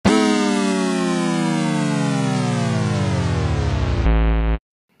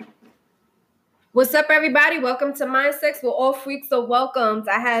What's up, everybody? Welcome to Mind Sex. We're all freaks are welcomed.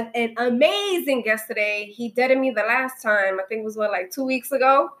 I have an amazing guest today. He deaded me the last time. I think it was, 2 weeks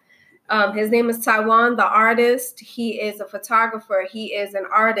ago? His name is Taiwan, the artist. He is a photographer. He is an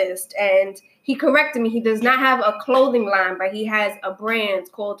artist. And he corrected me. He does not have a clothing line, but he has a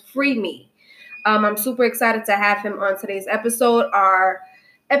brand called Free Me. I'm super excited to have him on today's episode. Our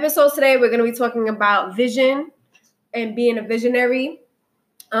episode today, we're going to be talking about vision and being a visionary.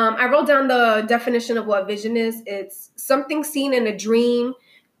 I wrote down the definition of what vision is. It's something seen in a dream,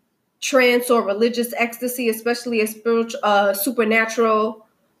 trance, or religious ecstasy, especially a spiritual, supernatural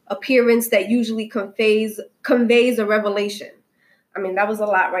appearance that usually conveys a revelation. I mean, that was a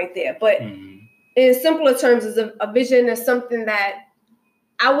lot right there. But in simpler terms, is a vision is something that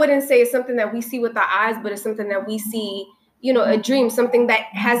I wouldn't say it's something that we see with our eyes, but it's something that we see, a dream, something that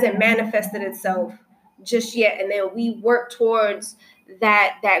hasn't manifested itself just yet. And then we work towards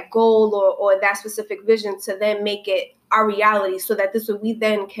that goal or that specific vision to then make it our reality so that this way we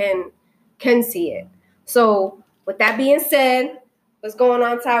then can see it. So with that being said, what's going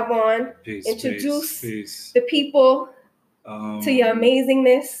on, Taiwan? Introduce the people to your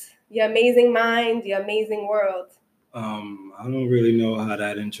amazingness, your amazing mind, your amazing world. I don't really know how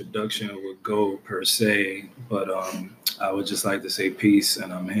that introduction would go per se, but I would just like to say peace,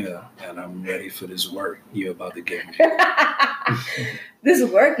 and I'm here, and I'm ready for this work you're about to give me. This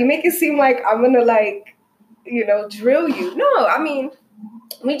work? You make it seem like I'm gonna drill you. No, I mean,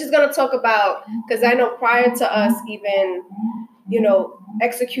 we're just gonna talk about, because I know prior to us even,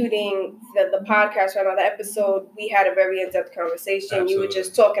 executing the podcast or another episode, we had a very in-depth conversation. Absolutely. You were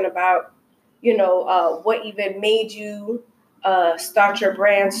just talking about what even made you start your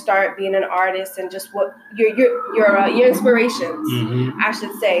brand, start being an artist, and just what your inspirations, I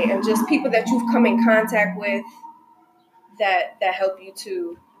should say, and just people that you've come in contact with that help you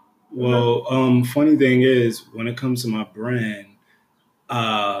to. Well, funny thing is, when it comes to my brand,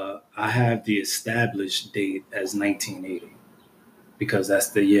 I have the established date as 1980 because that's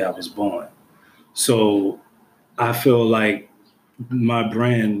the year I was born. So I feel like my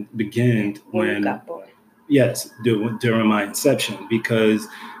brand began when you got born. Yes, during my inception, because,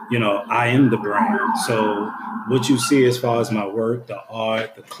 I am the brand. So what you see as far as my work, the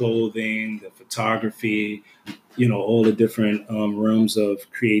art, the clothing, the photography, all the different realms of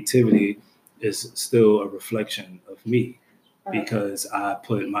creativity is still a reflection of me, because I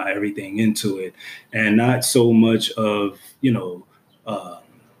put my everything into it, and not so much of,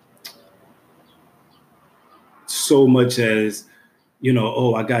 so much as,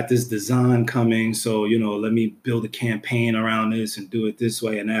 I got this design coming, so, let me build a campaign around this and do it this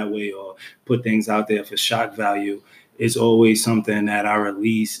way and that way, or put things out there for shock value. It's always something that I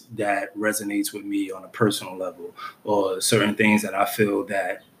release that resonates with me on a personal level, or certain things that I feel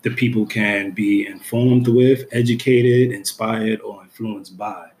that the people can be informed with, educated, inspired, or influenced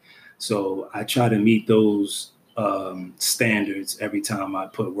by. So I try to meet those standards every time I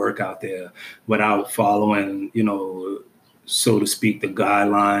put work out there, without following, so to speak, the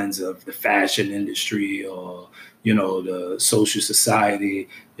guidelines of the fashion industry or, the social society.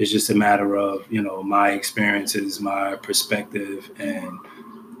 It's just a matter of, my experiences, my perspective, and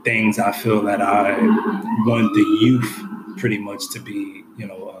things I feel that I want the youth pretty much to be,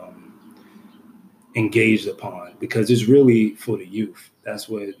 engaged upon, because it's really for the youth. That's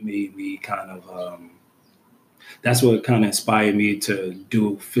what made me that's what kind of inspired me to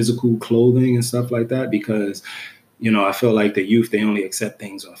do physical clothing and stuff like that, because I feel like the youth, they only accept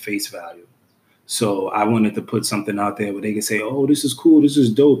things on face value. So I wanted to put something out there where they could say, oh, this is cool, this is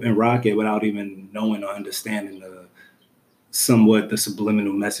dope, and rock it without even knowing or understanding the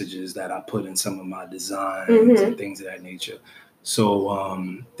subliminal messages that I put in some of my designs and things of that nature.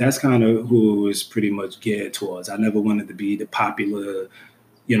 So that's kind of who it was pretty much geared towards. I never wanted to be the popular,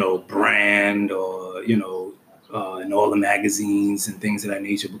 brand, or, in all the magazines and things of that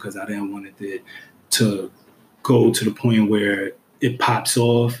nature, because I didn't want it to go to the point where it pops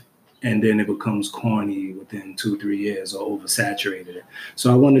off and then it becomes corny within 2-3 years, or oversaturated.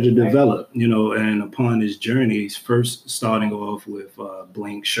 So I wanted to develop, and upon this journey, first starting off with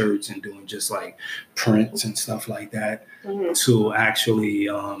blank shirts and doing just like prints and stuff like that, to actually,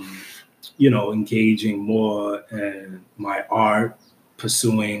 engaging more in my art,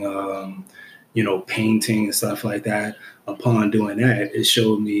 pursuing, painting and stuff like that. Upon doing that, it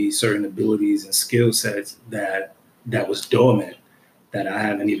showed me certain abilities and skill sets that was dormant, that I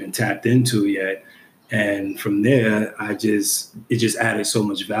haven't even tapped into yet. And from there, it just added so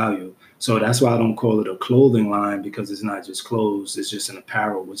much value. So that's why I don't call it a clothing line, because it's not just clothes. It's just an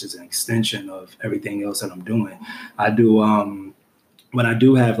apparel, which is an extension of everything else that I'm doing. I do when I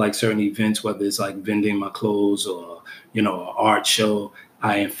do have like certain events, whether it's like vending my clothes or, an art show,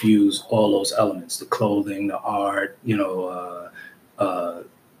 I infuse all those elements, the clothing, the art, the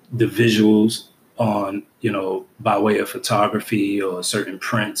visuals on, by way of photography or certain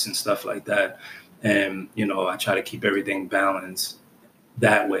prints and stuff like that. And, I try to keep everything balanced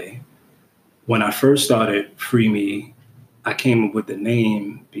that way. When I first started Free Me, I came up with the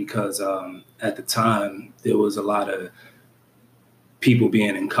name because at the time there was a lot of people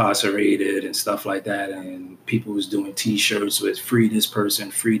being incarcerated and stuff like that, and people was doing T-shirts with "free this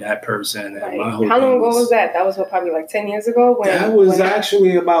person, free that person." And my whole How long ago was that? That was probably like 10 years ago.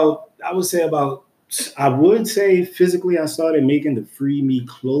 Actually about, I would say physically, I started making the Free Me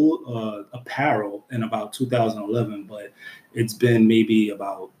apparel in about 2011, but it's been maybe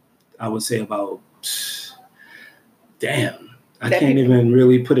about, I would say about, damn, I can't even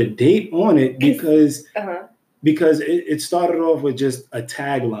really put a date on it because. Because it started off with just a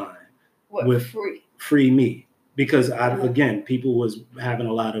tagline with free me. Because again, people was having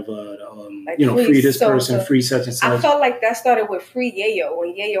a lot of free this person, free such and such. I felt like that started with Free Yayo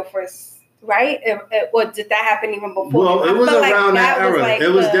when Yayo first, right? Or did that happen even before? Well, it was around that era.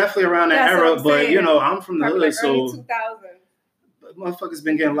 It was definitely around that era. But I'm from the hood, so 2000. Motherfuckers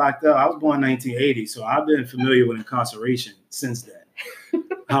been getting locked up. I was born in 1980, so I've been familiar with incarceration since then.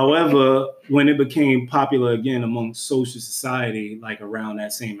 However, when it became popular again amongst social society, like around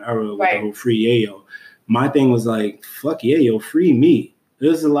that same era with the whole Free Yayo, my thing was like, fuck Yayo, free me.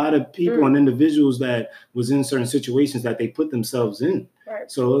 There's a lot of people and individuals that was in certain situations that they put themselves in.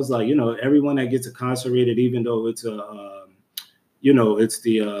 Right. So it's like, everyone that gets incarcerated, even though it's it's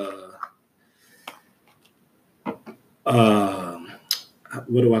the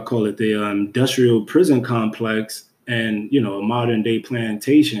what do I call it? The industrial prison complex and, a modern day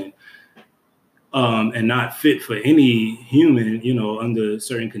plantation, and not fit for any human, under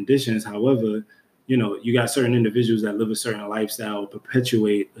certain conditions. However, you got certain individuals that live a certain lifestyle,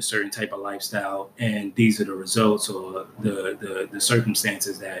 perpetuate a certain type of lifestyle, and these are the results or the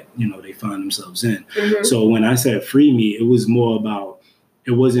circumstances that, they find themselves in. Mm-hmm. So when I said free me, it was more about,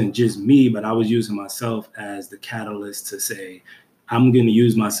 it wasn't just me, but I was using myself as the catalyst to say, I'm going to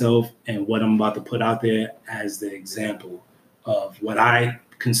use myself and what I'm about to put out there as the example of what I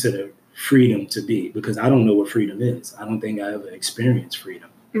consider freedom to be, because I don't know what freedom is. I don't think I ever experienced freedom.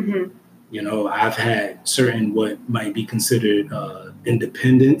 Mm-hmm. I've had certain what might be considered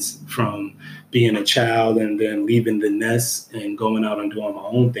independence from being a child and then leaving the nest and going out and doing my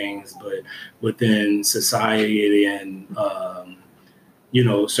own things. But within society and,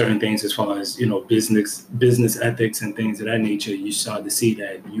 certain things as far as, business ethics and things of that nature, you start to see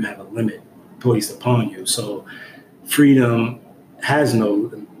that you have a limit placed upon you. So freedom has no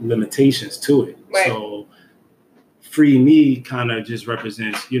limitations to it. Right. So free me kind of just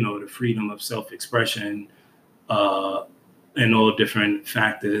represents, the freedom of self-expression and all different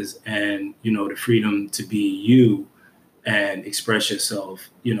factors, and, the freedom to be you and express yourself,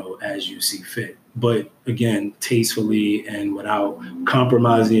 as you see fit. But again, tastefully and without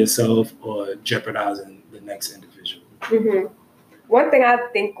compromising yourself or jeopardizing the next individual. Mm-hmm. One thing I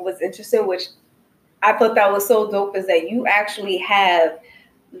think was interesting, which I thought that was so dope, is that you actually have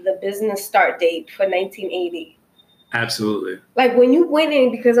the business start date for 1980. Absolutely. Like when you went in,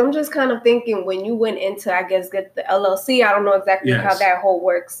 because I'm just kind of thinking when you went into, I guess, get the LLC, I don't know exactly how that whole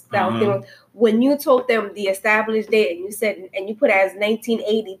works. Thing. When you told them the established date and you said, and you put it as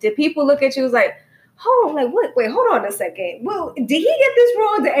 1980, did people look at you as like, hold on, like what? Wait, hold on a second. Well, did he get this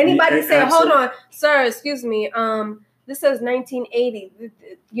wrong? Did anybody say, hold on, sir, excuse me, this says 1980,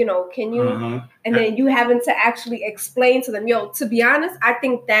 can you, and then you having to actually explain to them, to be honest, I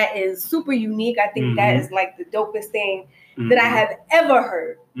think that is super unique. I think that is like the dopest thing that I have ever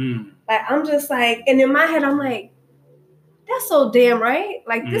heard. Like, I'm just like, and in my head, I'm like, that's so damn right.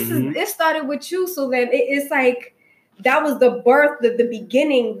 Like, it started with you. So then it's like, that was the birth, the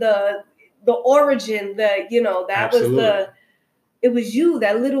beginning, the origin, that Absolutely. Was it was you,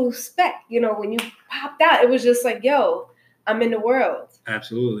 that little speck, when you popped out, it was just like, yo, I'm in the world.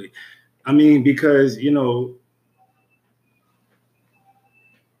 Absolutely. I mean, because,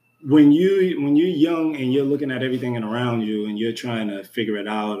 when you're young and you're looking at everything around you and you're trying to figure it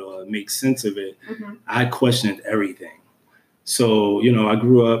out or make sense of it, I questioned everything. So, I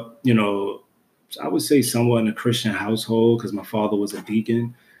grew up, I would say somewhat in a Christian household because my father was a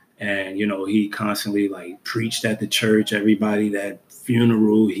deacon. And, he constantly like preached at the church. Everybody, that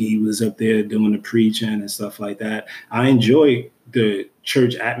funeral, he was up there doing the preaching and stuff like that. I enjoyed the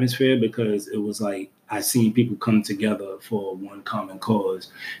church atmosphere because it was like, I seen people come together for one common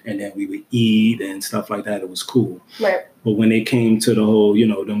cause, and then we would eat and stuff like that. It was cool. Right. But when they came to the whole,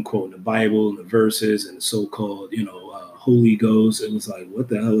 them quoting the Bible and the verses and the so-called, Holy Ghost, it was like, what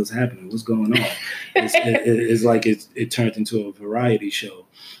the hell is happening? What's going on? It's like it turned into a variety show.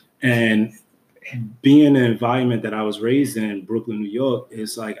 And being in the environment that I was raised in, Brooklyn, New York,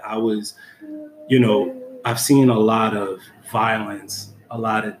 it's like I was, I've seen a lot of violence, a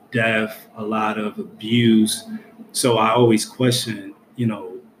lot of death, a lot of abuse. So I always question,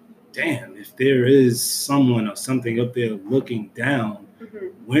 damn, if there is someone or something up there looking down,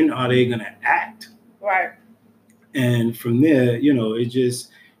 when are they going to act? Right. And from there, it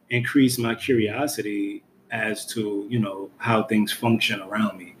just increased my curiosity as to, how things function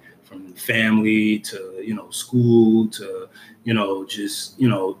around me, from family to, school to, just,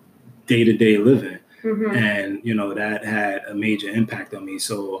 day-to-day living. And, that had a major impact on me.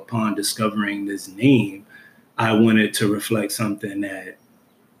 So upon discovering this name, I wanted to reflect something that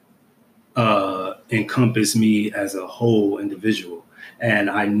encompassed me as a whole individual. And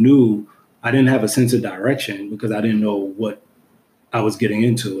I knew I didn't have a sense of direction because I didn't know what I was getting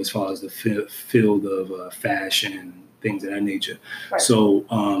into as far as the field of fashion, things of that nature. Right. So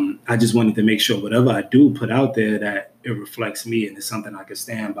I just wanted to make sure whatever I do put out there, that it reflects me and it's something I can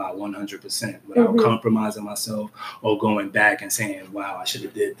stand by 100% without compromising myself or going back and saying, wow, I should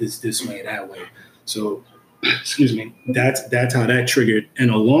have did this way, that way. So, excuse me, that's how that triggered.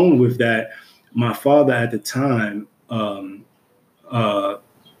 And along with that, my father at the time,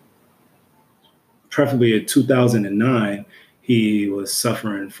 preferably in 2009, he was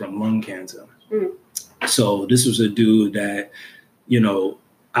suffering from lung cancer. So this was a dude that,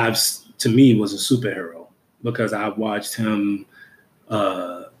 to me was a superhero because I watched him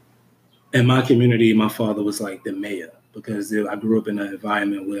in my community. My father was like the mayor because I grew up in an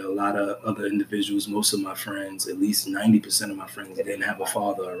environment where a lot of other individuals, most of my friends, at least 90% of my friends, didn't have a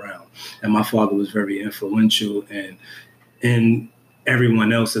father around. And my father was very influential in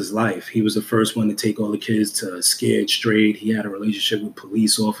everyone else's life. He was the first one to take all the kids to Scared Straight. He had a relationship with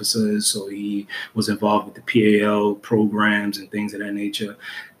police officers, so he was involved with the PAL programs and things of that nature.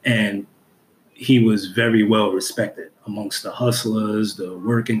 And he was very well respected amongst the hustlers, the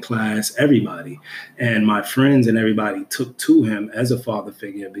working class, everybody. And my friends and everybody took to him as a father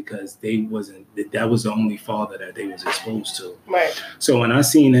figure because that was the only father that they was exposed to. Right. So when I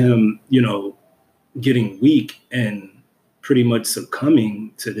seen him, getting weak and pretty much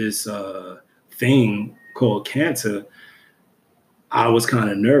succumbing to this thing called cancer, I was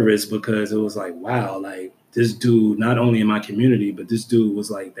kind of nervous because it was like, wow, like this dude, not only in my community, but this dude was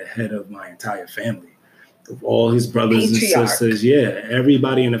like the head of my entire family. Of all his brothers and sisters,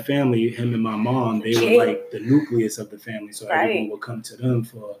 everybody in the family, him and my mom, they were like the nucleus of the family. So everyone would come to them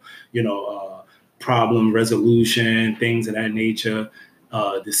for, problem resolution, things of that nature,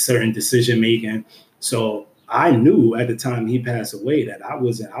 the certain decision making. So I knew at the time he passed away that I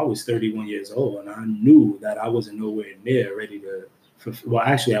was 31 years old, and I knew that I wasn't nowhere near ready to. Well,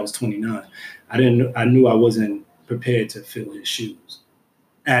 actually, I was 29. I knew I wasn't prepared to fill his shoes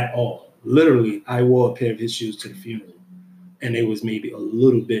at all. Literally, I wore a pair of his shoes to the funeral, and it was maybe a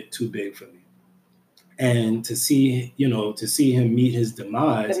little bit too big for me. And to see him meet his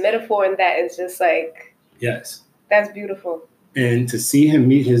demise. The metaphor in that is just like, yes, that's beautiful. And to see him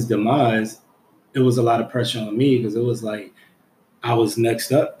meet his demise, it was a lot of pressure on me because it was like I was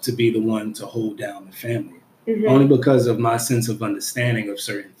next up to be the one to hold down the family. Only because of my sense of understanding of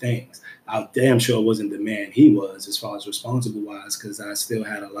certain things. I damn sure wasn't the man he was as far as responsible wise, because I still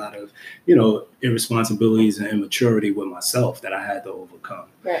had a lot of, irresponsibilities and immaturity with myself that I had to overcome.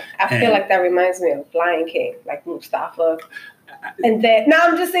 Right. I feel like that reminds me of Lion King, like Mustafa. And then, no,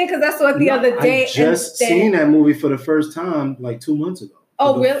 I'm just saying because I saw it the other day. I just seen that movie for the first time like 2 months ago.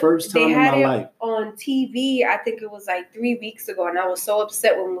 Oh, really? First time they had in my it life. On TV, I think it was like 3 weeks ago, and I was so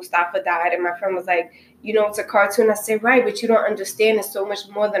upset when Mustafa died, and my friend was like, it's a cartoon. I said, right, but you don't understand. It's so much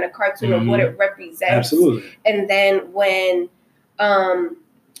more than a cartoon of what it represents. Absolutely. And then when,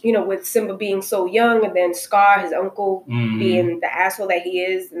 with Simba being so young, and then Scar, his uncle, being the asshole that he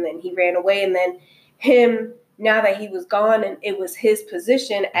is, and then he ran away, and then him, now that he was gone, and it was his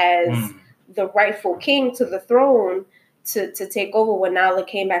position as the rightful king to the throne, to take over when Nala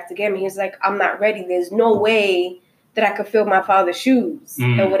came back to get me. He's like, I'm not ready. There's no way that I could fill my father's shoes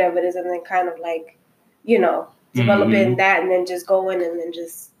or whatever it is. And then kind of like, developing that and then just going and then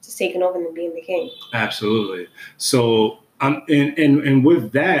just taking over and then being the king. Absolutely. So and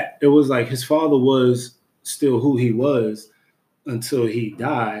with that, it was like his father was still who he was until he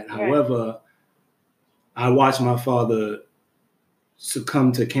died. Right. However, I watched my father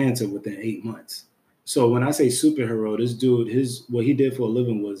succumb to cancer within 8 months. So when I say superhero, this dude, what he did for a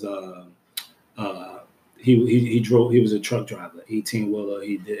living was he drove. He was a truck driver, 18-wheeler.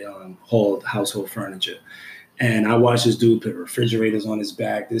 He did hauled household furniture. And I watched this dude put refrigerators on his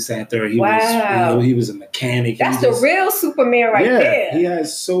back, this, that, third. He was a mechanic. That's the real Superman there. He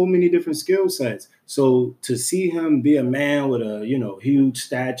has so many different skill sets. So to see him be a man with a, huge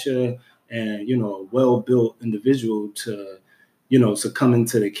stature and, a well-built individual to, succumbing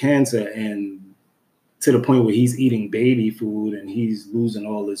to the cancer and to the point where he's eating baby food and he's losing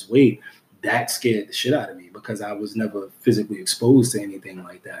all his weight, that scared the shit out of me because I was never physically exposed to anything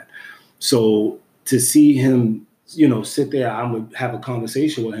like that. So to see him, sit there, I would have a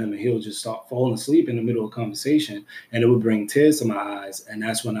conversation with him and he'll just start falling asleep in the middle of a conversation and it would bring tears to my eyes. And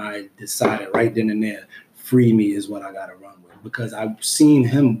that's when I decided right then and there, free me is what I got to run with, because I've seen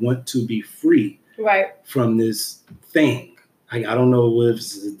him want to be free from this thing. I don't know if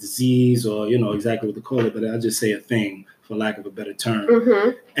it's a disease or, exactly what to call it, but I'll just say a thing, for lack of a better term. Mm-hmm.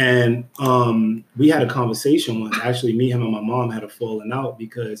 And we had a conversation once. Actually, me, him, and my mom had a falling out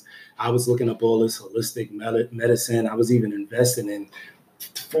because I was looking up all this holistic medicine. I was even investing in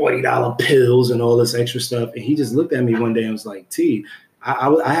 $40 pills and all this extra stuff. And he just looked at me one day and was like, T,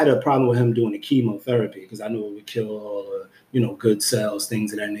 I had a problem with him doing the chemotherapy because I knew it would kill all the, good cells,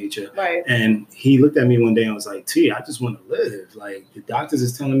 things of that nature. Right. And he looked at me one day and was like, T, I just want to live. Like, the doctors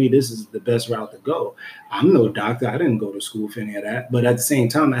is telling me this is the best route to go. I'm no doctor. I didn't go to school for any of that. But at the same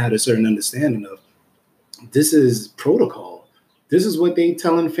time, I had a certain understanding of this is protocol. This is what they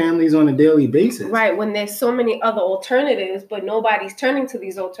telling families on a daily basis. Right, when there's so many other alternatives, but nobody's turning to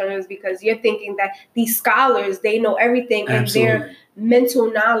these alternatives because you're thinking that these scholars, they know everything. Absolutely. And their mental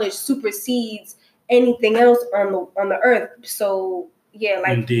knowledge supersedes anything else on the earth. So, yeah,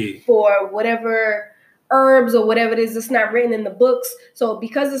 like Indeed. For whatever herbs or whatever it is, it's not written in the books. So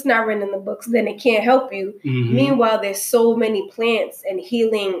because it's not written in the books, then it can't help you. Mm-hmm. Meanwhile, there's so many plants and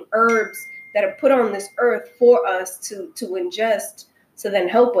healing herbs that are put on this earth for us to ingest to then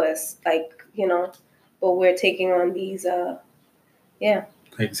help us, but we're taking on these,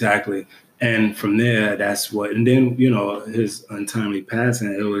 Exactly. And from there, and then, his untimely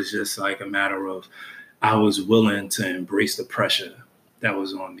passing, it was just like a matter of, I was willing to embrace the pressure that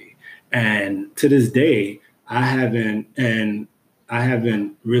was on me. And to this day, I haven't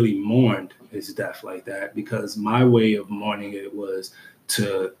really mourned his death like that, because my way of mourning it was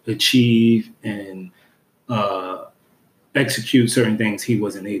to achieve and execute certain things he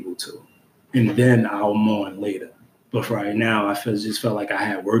wasn't able to. And then I'll mourn later. But for right now, I just felt like I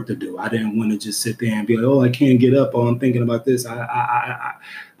had work to do. I didn't want to just sit there and be like, oh, I can't get up, or I'm thinking about this. I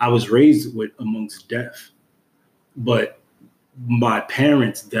was raised amongst death. But my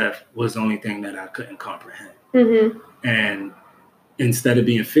parents' death was the only thing that I couldn't comprehend. Mm-hmm. And instead of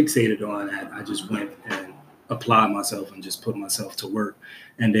being fixated on that, I just went and applied myself and just put myself to work.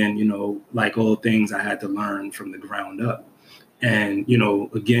 And then, like all things, I had to learn from the ground up. And,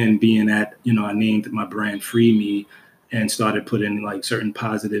 again, being that, I named my brand Free Me and started putting like certain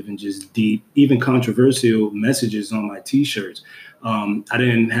positive and just deep, even controversial messages on my T-shirts. I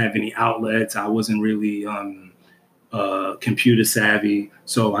didn't have any outlets. I wasn't really computer savvy.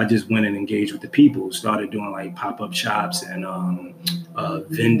 So I just went and engaged with the people, started doing like pop-up shops and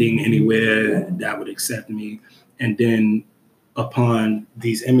vending anywhere that would accept me. And then upon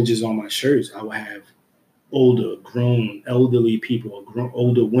these images on my shirts, I would have older, grown, elderly people,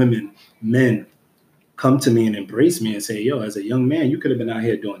 older women, men come to me and embrace me and say, yo, as a young man, you could have been out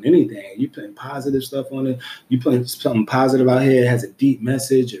here doing anything. You putting positive stuff on it. You putting something positive out here. It has a deep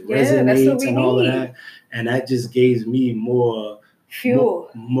message. It resonates and all of that. And that just gave me more fuel,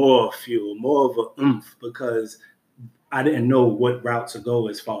 more of a oomph, because I didn't know what route to go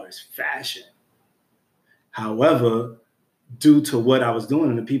as far as fashion. However, due to what I was doing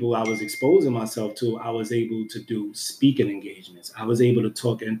and the people I was exposing myself to, I was able to do speaking engagements. I was able to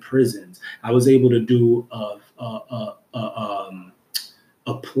talk in prisons. I was able to do a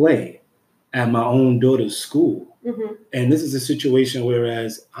play at my own daughter's school. Mm-hmm. And this is a situation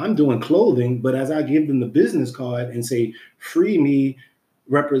whereas I'm doing clothing, but as I give them the business card and say, Free Me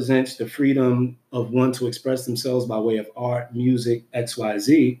represents the freedom of one to express themselves by way of art, music,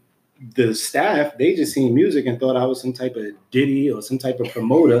 XYZ, the staff, they just seen music and thought I was some type of Diddy or some type of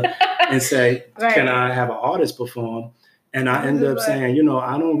promoter and say, Can I have an artist perform? And I end up saying,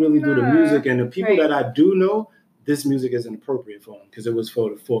 I don't really do the music. And the people that I do know, this music isn't appropriate for them because it was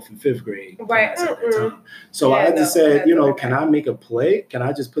for the 4th and 5th grade class at that time. So I just said, can I make a play? Can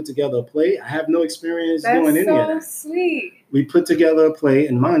I just put together a play? I have no experience doing any of that. That's so sweet. We put together a play,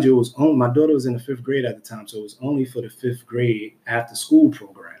 and mind you, my daughter was in the 5th grade at the time, so it was only for the 5th grade after school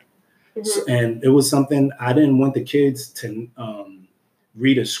program. So, and it was something I didn't want the kids to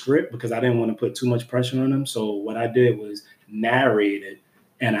read a script because I didn't want to put too much pressure on them. So what I did was narrate it,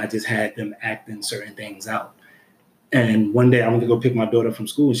 and I just had them acting certain things out. And one day I went to go pick my daughter from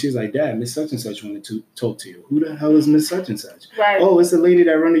school, and she's like, "Dad, Miss Such and Such wanted to talk to you." Who the hell is Miss Such and Such? Right. Oh, it's the lady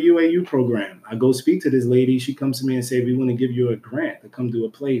that run the UAU program. I go speak to this lady. She comes to me and say, "We want to give you a grant to come do a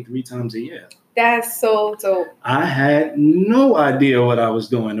play 3 times a year." That's so dope. I had no idea what I was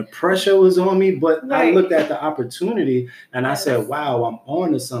doing. The pressure was on me, but I looked at the opportunity and I said, wow, I'm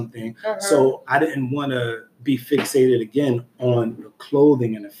on to something. So I didn't want to be fixated again on the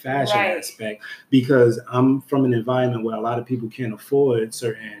clothing and the fashion aspect, because I'm from an environment where a lot of people can't afford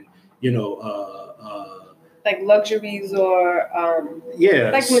certain, like luxuries or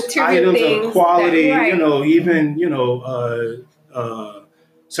like material items things of quality, even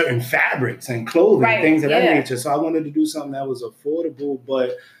certain fabrics and clothing, things of that nature. So I wanted to do something that was affordable,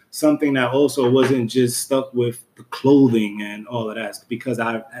 but something that also wasn't just stuck with the clothing and all of that, because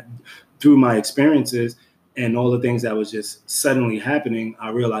through my experiences and all the things that was just suddenly happening, I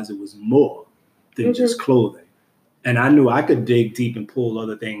realized it was more than just clothing. And I knew I could dig deep and pull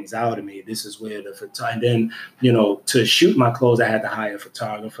other things out of me. This is where and then, to shoot my clothes, I had to hire a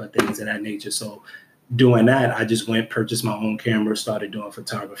photographer, things of that nature. So doing that, I just purchased my own camera, started doing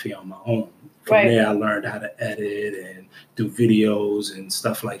photography on my own. From there, I learned how to edit and do videos and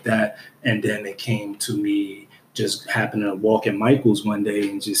stuff like that. And then it came to me just happening to walk in Michael's one day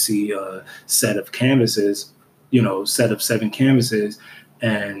and just see a set of canvases, set of 7 canvases.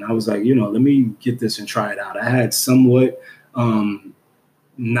 And I was like, let me get this and try it out. I had somewhat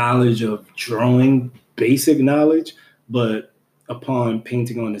knowledge of drawing, basic knowledge, but upon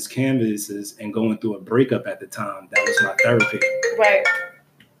painting on his canvases and going through a breakup at the time, that was my therapy. Right.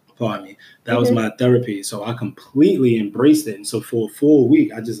 Pardon me. That was my therapy. So I completely embraced it. And so for a full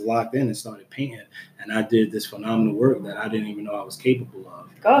week, I just locked in and started painting. And I did this phenomenal work that I didn't even know I was capable of.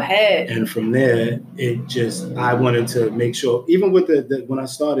 Go ahead. And from there, I wanted to make sure, even with when I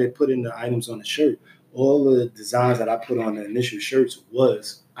started putting the items on the shirt, all the designs that I put on the initial shirts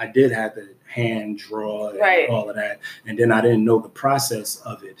I did have to hand draw and all of that. And then I didn't know the process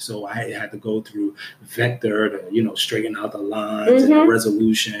of it. So I had to go through vector to, straighten out the lines and the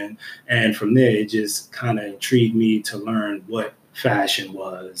resolution. And from there, it just kind of intrigued me to learn what fashion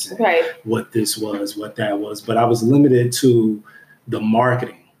was, and what this was, what that was. But I was limited to the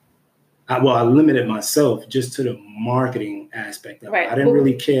marketing. I limited myself just to the marketing aspect of it. I didn't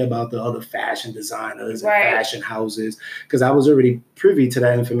really care about the other fashion designers and fashion houses, because I was already privy to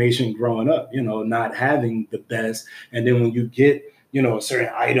that information growing up, not having the best. And then when you get, a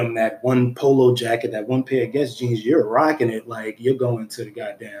certain item, that one polo jacket, that one pair of Guess jeans, you're rocking it like you're going to the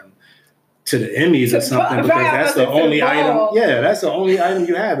to the Emmys or something, because that's the only item. Yeah, that's the only item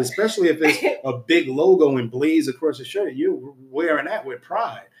you have, especially if it's a big logo and blaze across the shirt. You're wearing that with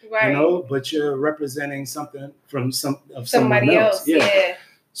pride, but you're representing something from somebody else. Yeah.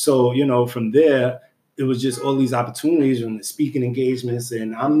 So, from there, it was just all these opportunities from the speaking engagements,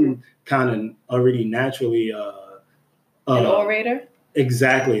 and I'm kind of already naturally an orator.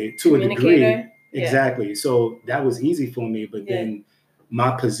 Exactly, to a degree. Exactly. So that was easy for me, but then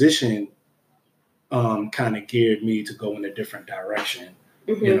my position kind of geared me to go in a different direction,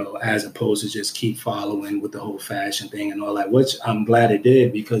 as opposed to just keep following with the whole fashion thing and all that, which I'm glad it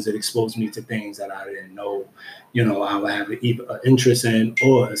did, because it exposed me to things that I didn't know, I would have either an interest in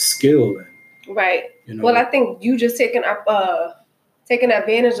or a skill in. Right. Well, I think you just taking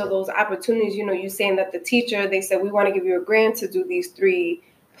advantage of those opportunities. You saying that the teacher, they said, we want to give you a grant to do these 3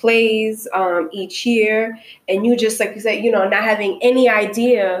 plays each year. And you just, like you said, not having any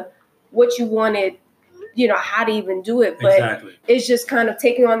idea what you wanted, how to even do it. But it's just kind of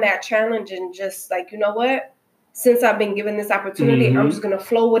taking on that challenge and just like, what? Since I've been given this opportunity, I'm just going to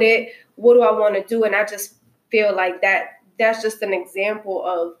flow with it. What do I want to do? And I just feel like that's just an example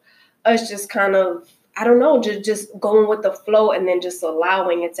of us just kind of, I don't know, just going with the flow and then just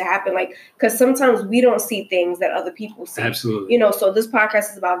allowing it to happen. Like, because sometimes we don't see things that other people see. Absolutely. So this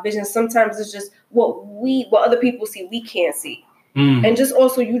podcast is about vision. Sometimes it's just what other people see, we can't see. And just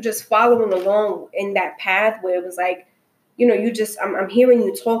also you just following along in that path where it was like, I'm hearing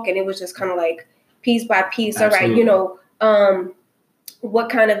you talk, and it was just kind of like piece by piece. Absolutely. All right, what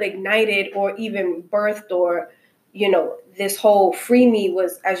kind of ignited or even birthed or, this whole Free Me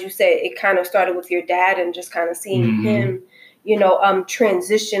was, as you said, it kind of started with your dad and just kind of seeing him,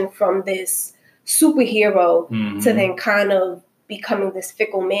 transition from this superhero to then kind of becoming this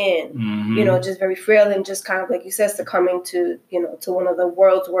fickle man, just very frail and just kind of, like you said, succumbing to, to one of the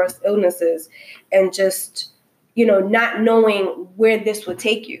world's worst illnesses, and just, not knowing where this would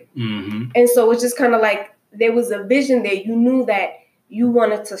take you. And so it's just kind of like there was a vision there. You knew that you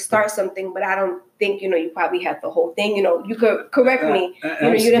wanted to start something, but I don't think, you probably had the whole thing. You could correct me.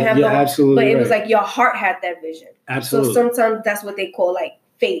 You didn't have the whole, absolutely, but it was like your heart had that vision. Absolutely. So sometimes that's what they call like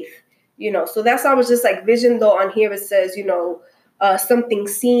faith, So that's why I was just like vision, though on here it says, something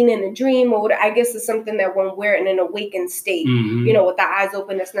seen in a dream, or I guess it's something that when we're in an awakened state, with the eyes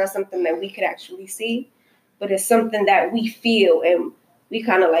open, it's not something that we could actually see, but it's something that we feel and we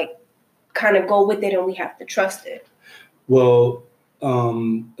kind of go with it and we have to trust it. Well,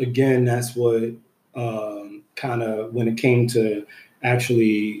 again, that's what kind of when it came to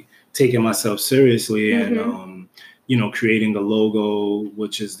actually taking myself seriously and, creating the logo,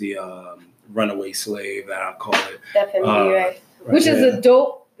 which is the runaway slave that I call it. Definitely, right. Which is a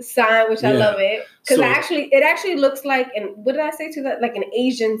dope sign, which I love it. Because it actually looks like, and what did I say to that? Like an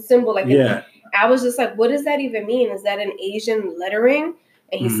Asian symbol. I was just like, what does that even mean? Is that an Asian lettering?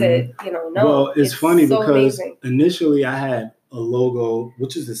 And he said, no. Well, it's funny so because initially I had a logo,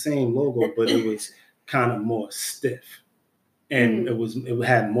 which is the same logo, but it was kind of more stiff. And it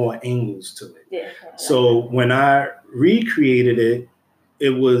had more angles to it. Yeah, so when I recreated it, it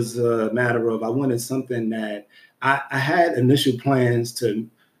was a matter of I wanted something that I had initial plans to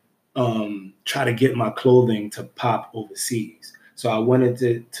try to get my clothing to pop overseas. So I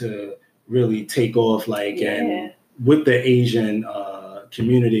wanted to really take off and with the Asian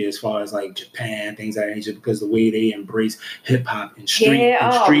community as far as like Japan, things like that, because the way they embrace hip hop and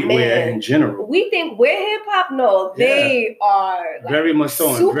streetwear in general. We think we're hip hop. No, they are very much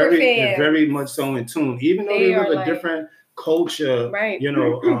so, super fans. Very much so in tune. Even though they live a different culture, right.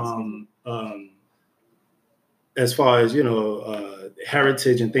 As far as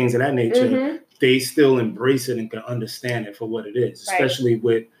heritage and things of that nature, they still embrace it and can understand it for what it is, especially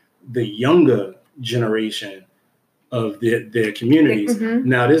with the younger generation of their communities.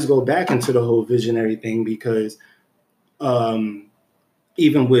 Now, this go back into the whole visionary thing because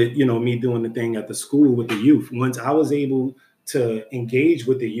even with me doing the thing at the school with the youth, once I was able to engage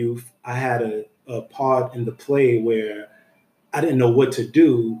with the youth, I had a part in the play where I didn't know what to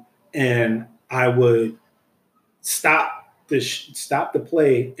do, and I would stop the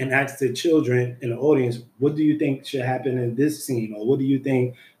play and ask the children in the audience, what do you think should happen in this scene, or what do you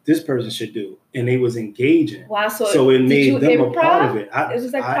think this person should do? And they was engaging. Wow! So it made them a part of it. It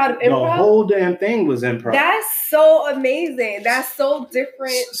was like part of improv? The whole damn thing was improv. That's so amazing. That's so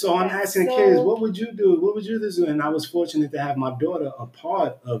different. So I'm asking kids, what would you do? What would you do? And I was fortunate to have my daughter a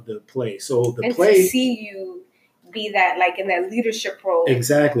part of the play. So the play, to see you be that, like in that leadership role.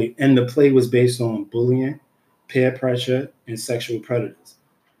 Exactly. And the play was based on bullying, peer pressure, and sexual predators.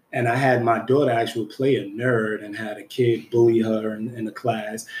 And I had my daughter actually play a nerd and had a kid bully her in the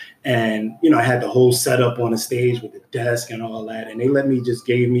class. And, I had the whole setup on the stage with the desk and all that. And they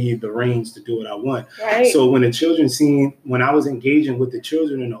gave me the reins to do what I want. Right. So when I was engaging with the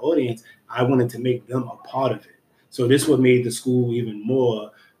children in the audience, I wanted to make them a part of it. So this what made the school even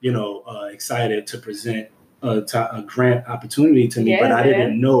more, excited to present a grant opportunity to me. But I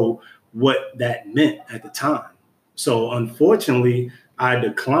didn't know what that meant at the time. So unfortunately, I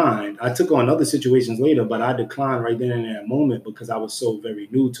declined. I took on other situations later, but I declined right then in that moment because I was so very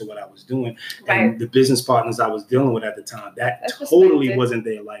new to what I was doing. Right. And the business partners I was dealing with at the time, that's totally wasn't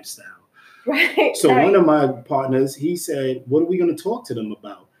their lifestyle. Right. So one of my partners, he said, what are we going to talk to them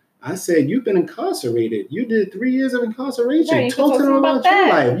about? I said, you've been incarcerated. You did 3 years of incarceration. Right, talk to them about your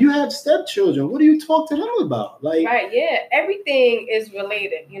life. You have stepchildren. What do you talk to them about? Right, yeah. Everything is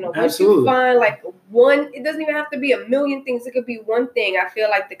related. Once absolutely. You find like one, it doesn't even have to be a million things. It could be one thing. I feel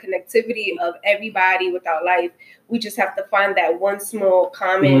like the connectivity of everybody with our life, we just have to find that one small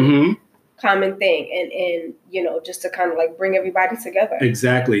common thing and just to kind of like bring everybody together.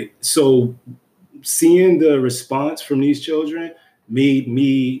 Exactly. So seeing the response from these children made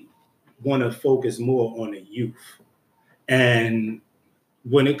me want to focus more on the youth. And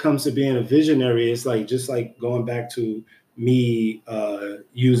when it comes to being a visionary, it's like just like going back to me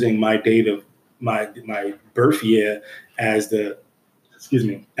using my date of my birth year as the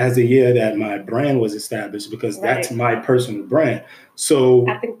year that my brand was established, because that's my personal brand. So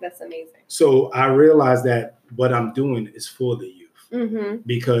I think that's amazing. So I realized that what I'm doing is for the youth,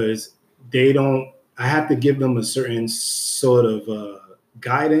 because I have to give them a certain sort of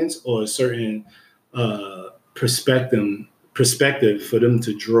guidance or a certain perspective for them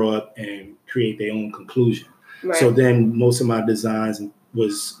to draw up and create their own conclusion. Right. So then most of my designs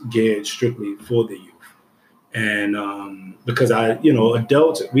was geared strictly for the youth. And because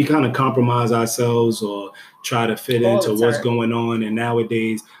adults, we kind of compromise ourselves or try to fit into what's going on. And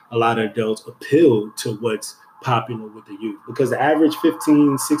nowadays, a lot of adults appeal to what's popular with the youth, because the average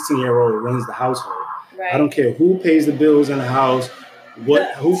 15, 16-year-old runs the household. Right. I don't care who pays the bills in the house,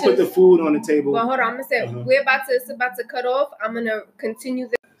 who put the food on the table. Well, hold on. I'm gonna say it's about to cut off. I'm gonna continue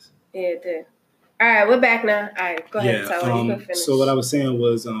this. Yeah, it did. All right, we're back now. All right, go ahead, Tyler. You can finish. So what I was saying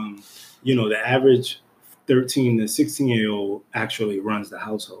was, the average 13 to 16-year-old actually runs the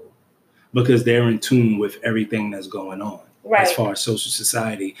household because they're in tune with everything that's going on as far as social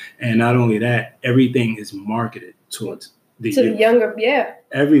society. And not only that, everything is marketed towards the younger,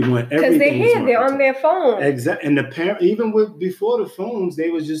 everyone, because they're on their phone. Exactly. And the parent, even before the phones, they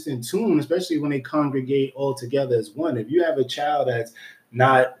was just in tune, especially when they congregate all together as one. If you have a child that's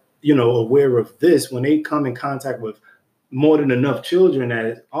not, aware of this, when they come in contact with more than enough children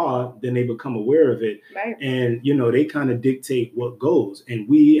that are, then they become aware of it. Right. And, they kind of dictate what goes. And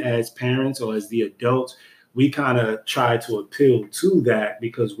we as parents or as the adults, we kind of try to appeal to that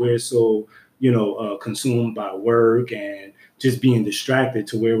because we're so, consumed by work and just being distracted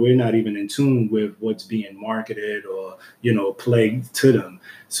to where we're not even in tune with what's being marketed or, plagued to them.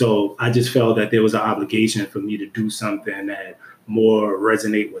 So I just felt that there was an obligation for me to do something that more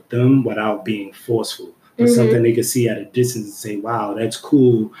resonate with them without being forceful, but something they could see at a distance and say, wow, that's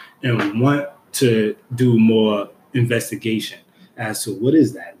cool, and want to do more investigation as to what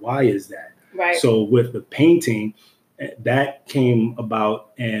is that? Why is that? Right. So with the painting, that came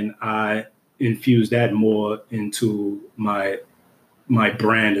about, and I infused that more into my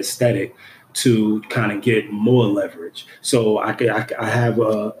brand aesthetic to kind of get more leverage. So I have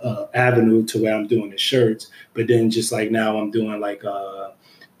a avenue to where I'm doing the shirts, but then just like now I'm doing like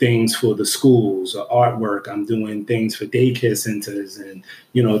things for the schools or artwork. I'm doing things for daycare centers and,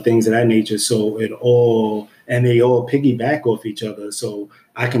 things of that nature. So they all piggyback off each other. So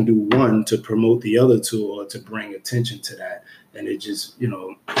I can do one to promote the other two or to bring attention to that. And it just, it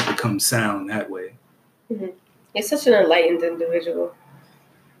becomes sound that way. Mm-hmm. You're such an enlightened individual.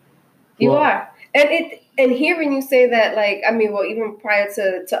 You are. And hearing you say that, even prior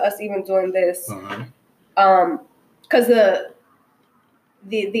to us even doing this, because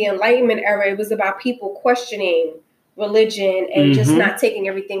the Enlightenment era, it was about people questioning religion and just not taking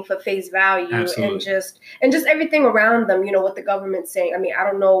everything for face value. Absolutely. and just everything around them, what the government's saying. I mean, I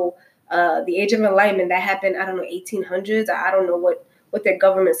don't know, the Age of Enlightenment that happened, I don't know, 1800s. I don't know what their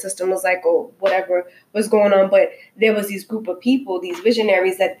government system was like or whatever was going on, but there was this group of people, these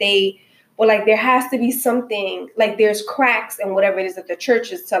visionaries, that they were like, there has to be something, like there's cracks in whatever it is that the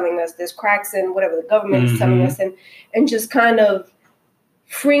church is telling us, there's cracks in whatever the government is telling us, and just kind of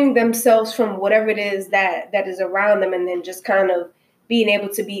freeing themselves from whatever it is that is around them, and then just kind of being able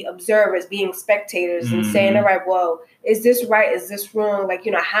to be observers, being spectators, and saying, all right, well, is this right? Is this wrong? Like,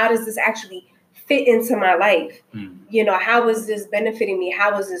 how does this actually fit into my life? How is this benefiting me?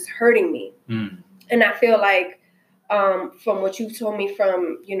 How is this hurting me? And I feel like from what you've told me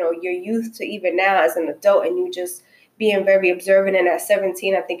from, your youth to even now as an adult, and you just being very observant, and at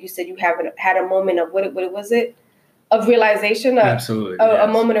 17, I think you said you had a moment of what was it? Of realization. Absolutely. A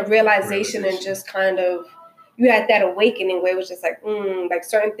moment of realization, and just kind of, you had that awakening where it was just like, like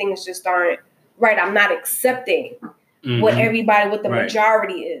certain things just aren't right. I'm not accepting what the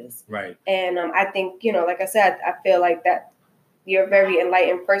majority is. Right. And I think, like I said, I feel like that you're a very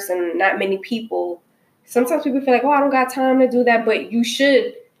enlightened person. Not many people, sometimes people feel like, I don't got time to do that, but you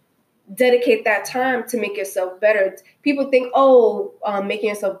should dedicate that time to make yourself better. People think, making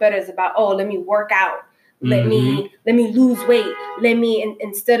yourself better is about, let me work out. Let me lose weight. Let me,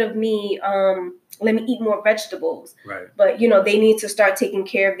 instead of me, let me eat more vegetables. Right. But, they need to start taking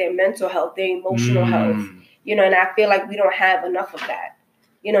care of their mental health, their emotional health, and I feel like we don't have enough of that,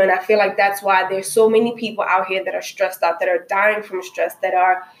 and I feel like that's why there's so many people out here that are stressed out, that are dying from stress, that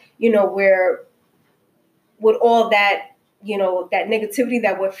are, where with all that, that negativity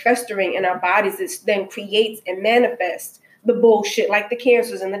that we're festering in our bodies, it then creates and manifests the bullshit, like the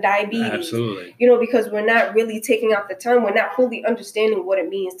cancers and the diabetes. Absolutely. Because we're not really taking out the time. We're not fully understanding what it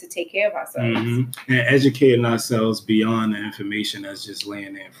means to take care of ourselves. And educating ourselves beyond the information that's just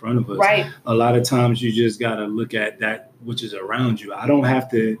laying there in front of us. Right. A lot of times you just got to look at that which is around you. I didn't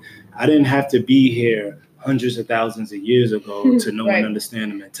have to be here hundreds of thousands of years ago to know and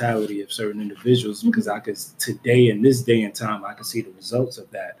understand the mentality of certain individuals, because I could today, in this day and time, I can see the results of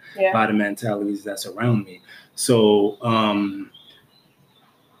that by the mentalities that's around me. So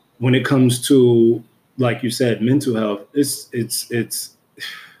when it comes to, like you said, mental health, it's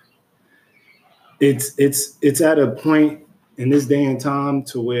at a point in this day and time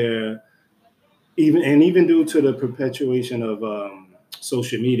to where even due to the perpetuation of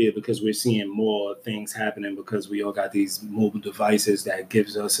social media because we're seeing more things happening because we all got these mobile devices that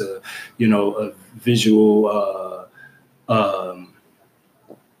gives us a visual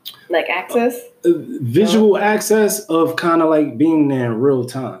like access, visual access of kind of like being there in real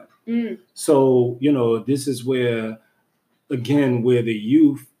time. So, this is where, again, where the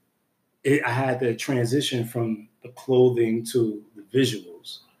youth, I had to transition from the clothing to the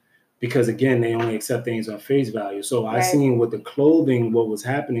visuals because, again, they only accept things on face value. So I seen with the clothing, what was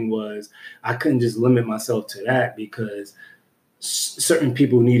happening was I couldn't just limit myself to that because certain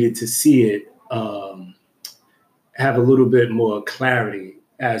people needed to see it, have a little bit more clarity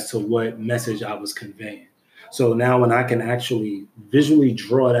as to what message I was conveying. So now when I can actually visually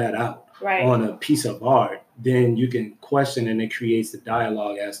draw that out on a piece of art, then you can question and it creates the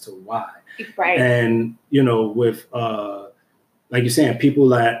dialogue as to why. Right. And, with, like you're saying, people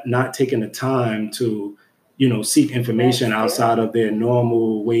that not taking the time to, seek information outside of their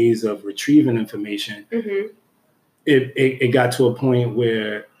normal ways of retrieving information, it got to a point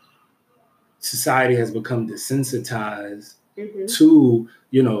where society has become desensitized to,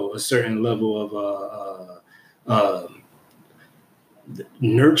 a certain level of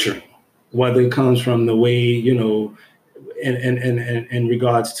nurturing, whether it comes from the way, in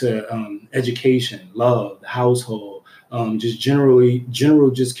regards to education, love, the household, just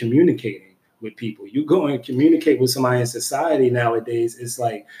just communicating with people. You go and communicate with somebody in society nowadays, it's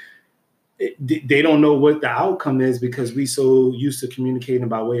like they don't know what the outcome is because we so used to communicating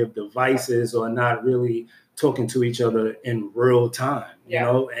by way of devices or not really talking to each other in real time, you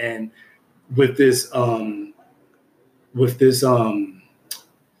know, and with this,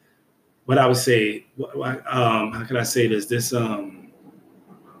 what I would say, how can I say this?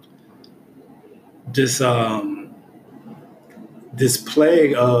 This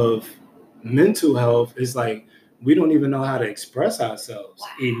plague of mental health is like we don't even know how to express ourselves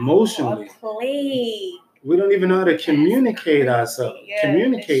emotionally. We don't even know how to communicate ourselves,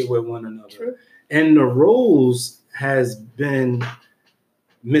 communicate with one another. True. And the roles has been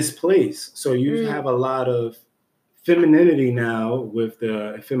misplaced. So you have a lot of femininity now with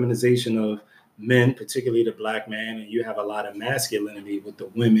the feminization of men, particularly the Black man, and you have a lot of masculinity with the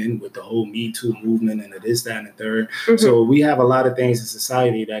women, with the whole Me Too movement and the this, that, and the third. So we have a lot of things in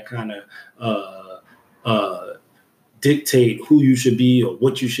society that kind of dictate who you should be or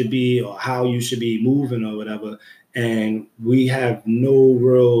what you should be or how you should be moving or whatever. And we have no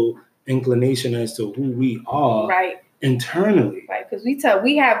real inclination as to who we are internally. Right, because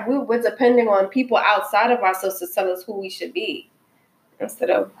we're depending on people outside of ourselves to tell us who we should be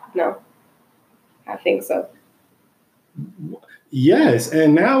instead of, I think so. Yes,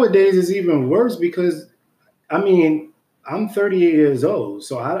 and nowadays it's even worse because, I'm 38 years old,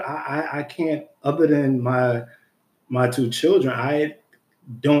 so I can't, other than my two children, I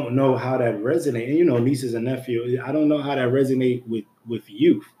don't know how that resonates. And, nieces and nephews, I don't know how that resonates with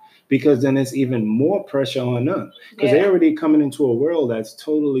youth, because then it's even more pressure on them because they're already coming into a world that's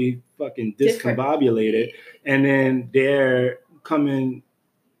totally fucking discombobulated, and then they're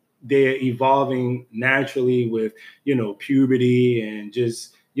evolving naturally with, puberty and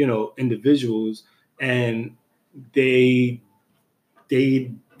just, individuals, and they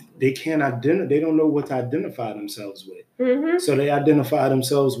can't identify, they don't know what to identify themselves with. So they identify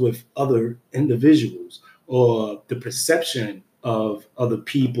themselves with other individuals or the perception of other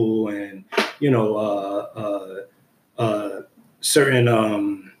people and,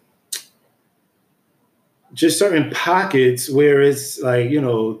 certain pockets where it's like,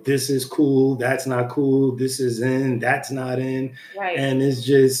 this is cool, that's not cool, this is in, that's not in. Right. And it's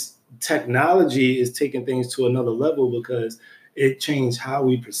just technology is taking things to another level because it changed how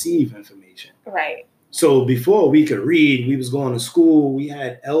we perceive information. Right. So before we could read, we was going to school, we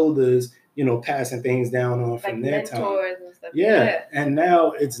had elders, passing things down on from their time. And stuff. Yeah. And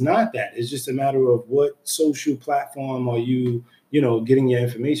now it's not that. It's just a matter of what social platform are you, getting your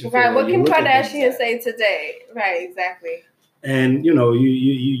information from. Right. What Kim Kardashian say today? Right. Exactly. And,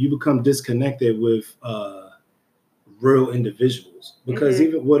 you become disconnected with real individuals because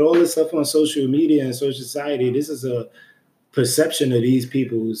even with all this stuff on social media and social society, this is a perception of these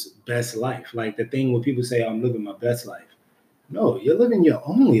people's best life. Like the thing where people say, I'm living my best life. No, you're living your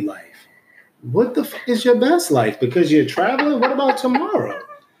only life. What the fuck is your best life? Because you're traveling? What about tomorrow?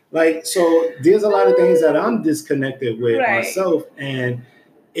 Like, so there's a lot of things that I'm disconnected with myself. And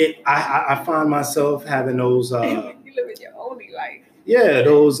I find myself having those... you live in your only life. Yeah,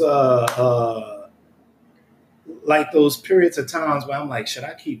 those... like those periods of times where I'm like, should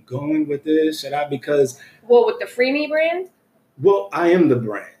I keep going with this? Should I? Because... Well, with the Free Me brand? Well, I am the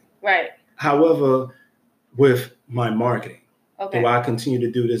brand. Right. However, with my marketing. Okay. Do I continue to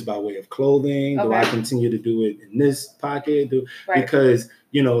do this by way of clothing? Do I continue to do it in this pocket? Because,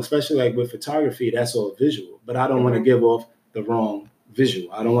 you know, especially like with photography, that's all visual. But I don't want to give off the wrong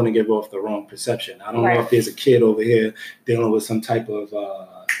visual. I don't want to give off the wrong perception. I don't know if there's a kid over here dealing with some type of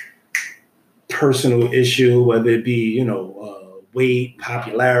personal issue, whether it be, you know, weight,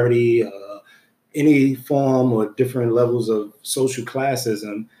 popularity, any form or different levels of social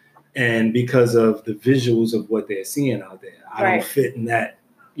classism. And because of the visuals of what they're seeing out there, I don't fit in that,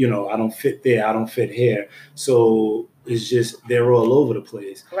 you know, I don't fit there, I don't fit here. So it's just, they're all over the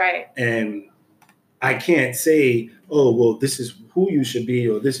place. Right. And I can't say, oh, well, this is who you should be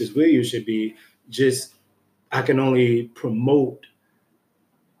or this is where you should be. Just, I can only promote.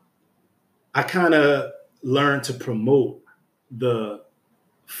 I kind of learned to promote the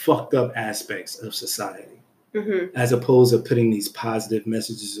fucked up aspects of society. As opposed to putting these positive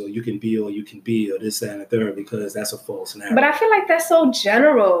messages, or you can be, or this, that, and the third, because that's a false narrative. But I feel like that's so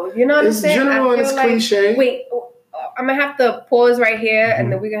general. You know what I'm saying? It's general and it's cliche. Wait, I'm going to have to pause right here,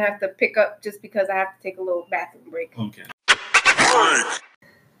 and then we're going to have to pick up just because I have to take a little bathroom break. Okay. All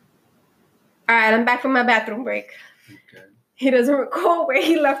right, I'm back from my bathroom break. Okay. He doesn't recall where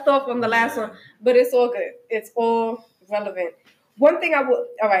he left off on the last one, but it's all good. It's all relevant. One thing all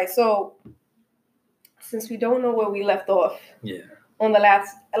right, so since we don't know where we left off on the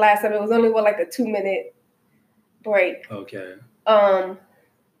last time, it was only like a 2-minute break. Okay. I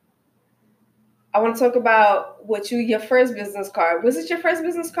want to talk about your first business card. Was it your first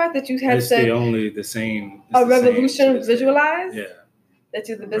business card that you had it's said? The same. A Revolution Visualized? Yeah. That's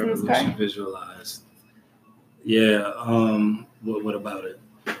the business Revolution card? Visualized. Yeah. What about it?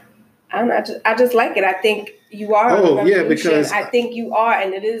 I don't know. I just like it. I think you are. Oh, yeah, because I think you are,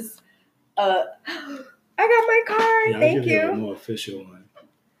 and it is. I got my card. Thank you. A more official one.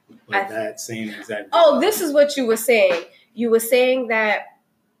 But that same exact. Oh, this is what you were saying. You were saying that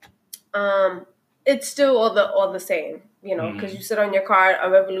it's still all the same, you know, because you said on your card, a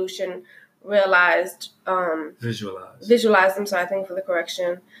revolution visualized. I'm sorry, thank you for the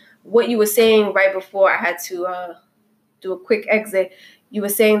correction. What you were saying right before I had to do a quick exit, you were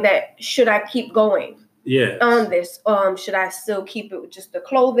saying that should I keep going? Yeah. On this, should I still keep it with just the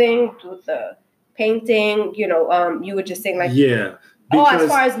clothing, with the painting? You know, you were just saying like as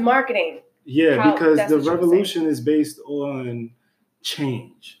far as marketing. Yeah, because the revolution is based on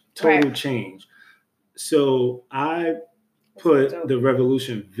change, total change. So I put the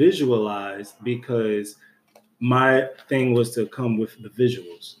revolution visualized because my thing was to come with the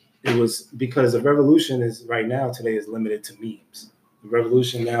visuals. It was because the revolution today is limited to memes. The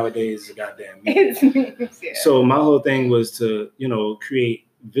revolution nowadays is a goddamn meme. It's memes, yeah. So my whole thing was to, you know, create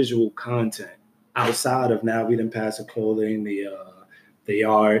visual content outside of, now we didn't pass the clothing, the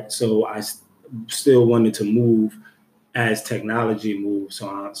art. So I still wanted to move as technology moves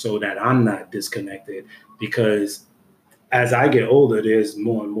so that I'm not disconnected, because as I get older, there's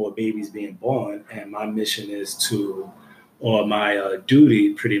more and more babies being born, and my mission is my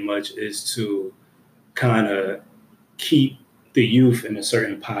duty pretty much is to kind of keep the youth in a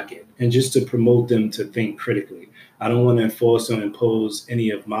certain pocket and just to promote them to think critically. I don't want to enforce or impose any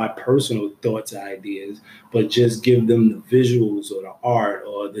of my personal thoughts or ideas, but just give them the visuals or the art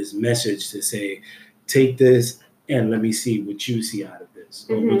or this message to say, take this and let me see what you see out of this,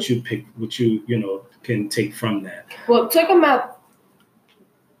 or what you pick, what you know, can take from that. Well, talking about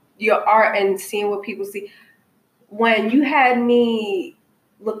your art and seeing what people see, when you had me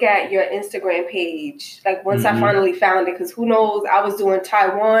look at your Instagram page, like once I finally found it, because who knows, I was doing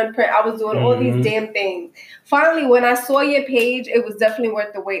Taiwan print, I was doing all these damn things. Finally, when I saw your page, it was definitely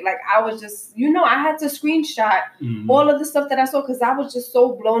worth the wait. Like I was just, you know, I had to screenshot all of the stuff that I saw because I was just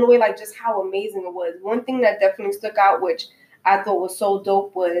so blown away, like just how amazing it was. One thing that definitely stuck out, which I thought was so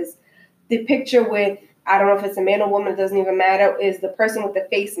dope, was the picture with, I don't know if it's a man or woman, it doesn't even matter, is the person with the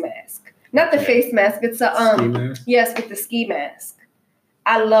face mask. Not the face mask, it's a ski mask? Yes, with the ski mask.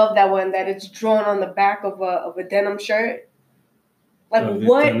 I love that one, that it's drawn on the back of a denim shirt. Like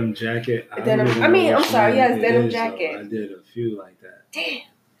what? Denim jacket. Denim jacket. I did a few like that.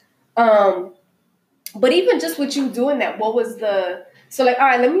 Damn. But even just with you doing that, what was so like, all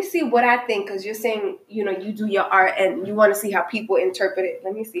right, let me see what I think, because you're saying, you know, you do your art and you want to see how people interpret it.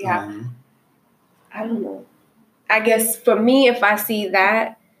 Let me see how, I don't know. I guess for me, if I see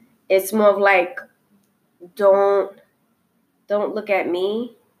that, it's more of like, don't look at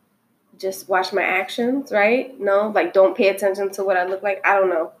me, just watch my actions, right? No, like don't pay attention to what I look like. I don't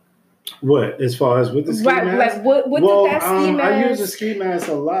know. What, as far as with the ski mask? Like what did that ski mask? I use the ski mask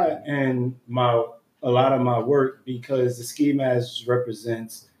a lot in a lot of my work, because the ski mask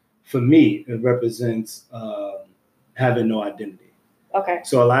represents, for me, it represents having no identity. Okay.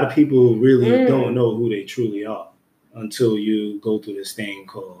 So a lot of people really don't know who they truly are until you go through this thing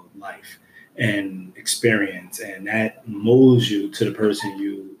called life and experience, and that molds you to the person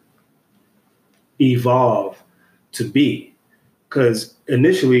you evolve to be. Because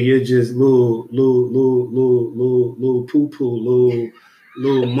initially you're just little poo-poo,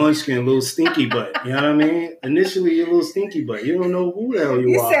 little munchkin, little stinky butt. You know what I mean? Initially you're a little stinky butt. You don't know who the hell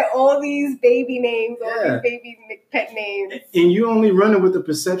you are. You said all these baby names, all these baby pet names. And you only running with the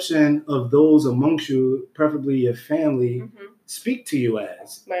perception of those amongst you, preferably your family, speak to you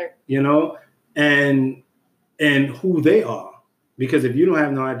as. Right. You know, and who they are. Because if you don't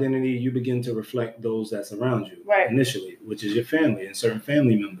have no identity, you begin to reflect those that's around you initially, which is your family and certain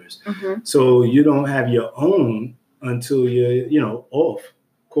family members. So you don't have your own until you're, off,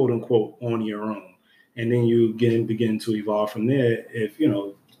 quote unquote, on your own. And then you begin to evolve from there if,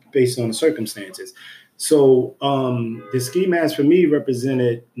 based on the circumstances. So the ski mask for me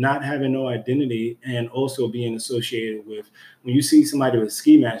represented not having no identity and also being associated with, when you see somebody with a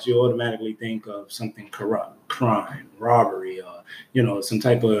ski mask, you automatically think of something corrupt, crime, robbery, or, some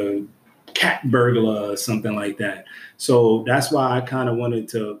type of cat burglar or something like that. So that's why I kind of wanted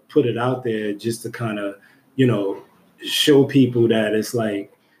to put it out there just to kind of, show people that it's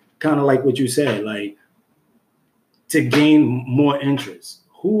like, kind of like what you said, like to gain more interest.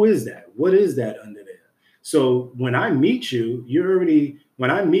 Who is that? What is that under there? So when I meet you,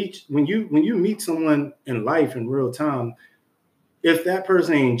 when you meet someone in life in real time, if that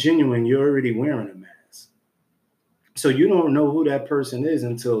person ain't genuine, you're already wearing a mask. So you don't know who that person is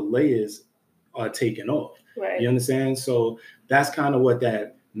until layers are taken off. Right. You understand? So that's kind of what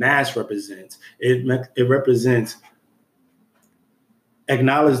that mask represents. It represents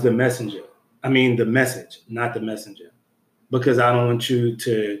acknowledge the messenger. I mean the message, not the messenger. Because I don't want you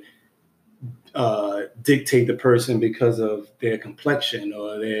to dictate the person because of their complexion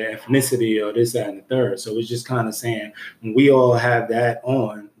or their ethnicity or this, that, and the third. So it's just kind of saying when we all have that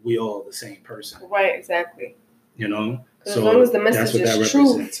on, we all the same person. Right, exactly. So as long as the message is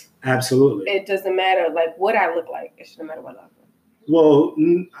truth, absolutely, it doesn't matter like what I look like. It shouldn't matter what I look like. Well,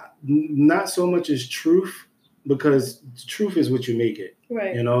 not so much as truth, because the truth is what you make it.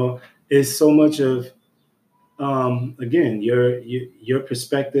 Right. It's so much of again, your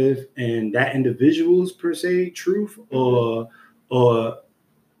perspective and that individual's per se truth or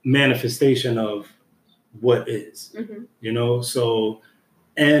manifestation of what is, So,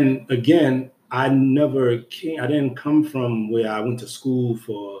 and again, I didn't come from where I went to school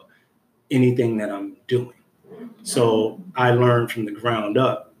for anything that I'm doing. So I learned from the ground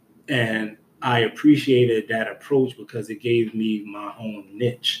up, and I appreciated that approach because it gave me my own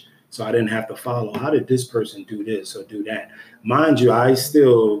niche. So I didn't have to follow, how did this person do this or do that? Mind you, I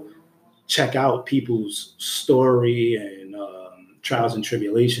still check out people's story and trials and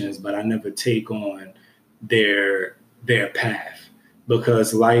tribulations, but I never take on their path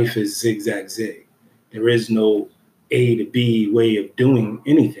because life is zigzag zig. There is no A to B way of doing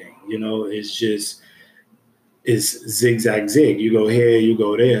anything. It's zigzag zig. You go here, you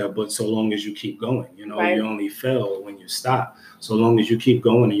go there, but so long as you keep going, Right. You only fail when you stop. So long as you keep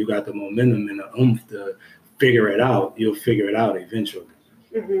going and you got the momentum and the oomph to figure it out, you'll figure it out eventually.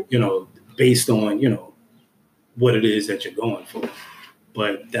 Based on, what it is that you're going for.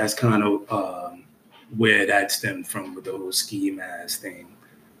 But that's kind of where that stemmed from with the whole ski mask thing.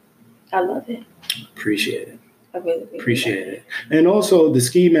 I love it. Appreciate it. I really appreciate it. And also the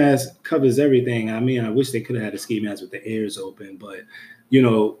ski mask covers everything. I mean, I wish they could have had a ski mask with the ears open, but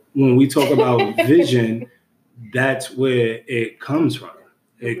when we talk about vision, that's where it comes from.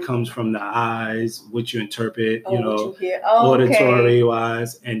 It comes from the eyes, what you interpret, auditory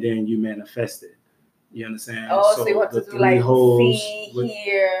wise, and then you manifest it. You understand? So you want to do like see,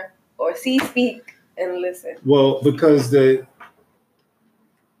 hear, or see, speak, and listen. Well, because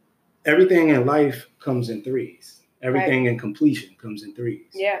everything in life comes in threes. Everything in completion comes in threes.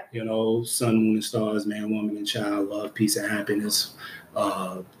 Yeah. Sun, moon, and stars, man, woman, and child, love, peace, and happiness.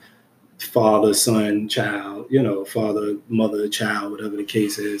 Father, son, child, father, mother, child, whatever the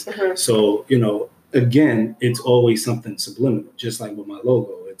case is. So, again, it's always something subliminal, just like with my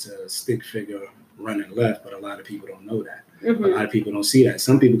logo. It's a stick figure running left, but a lot of people don't know that. A lot of people don't see that.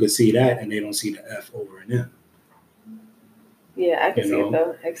 Some people could see that and they don't see the F over an M. Yeah, I can see it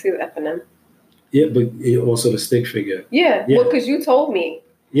though. I can see the F and M. Yeah, but also the stick figure. Yeah. Well, because you told me.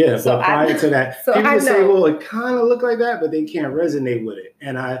 Yeah, so but prior to that, people say, well, it kind of look like that, but they can't resonate with it.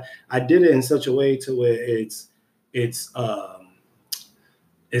 And I did it in such a way to where it's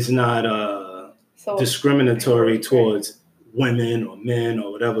not discriminatory towards women or men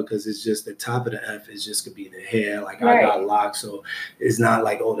or whatever, because it's just the top of the F is just could be the hair. Like Right. I got locks, so it's not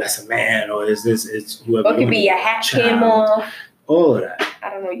like, oh, that's a man, or is this, it's whoever. Or it could be your hat came off. All of that. I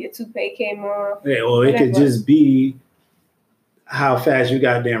don't know, your toupee came off. Yeah, or it could just be how fast you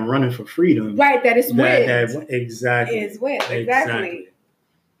goddamn running for freedom. Right, that is wind. Exactly. Is wind, exactly.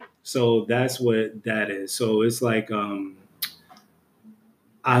 So that's what that is. So it's like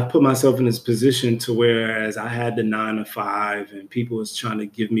I put myself in this position to whereas I had the 9 to 5 and people was trying to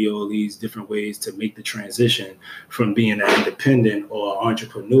give me all these different ways to make the transition from being an independent or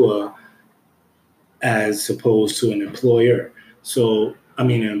entrepreneur as opposed to an employer. So, I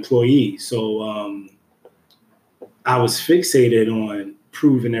mean, an employee. So I was fixated on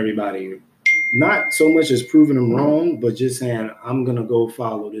proving everybody, not so much as proving them wrong, but just saying, I'm going to go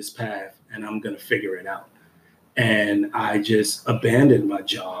follow this path and I'm going to figure it out. And I just abandoned my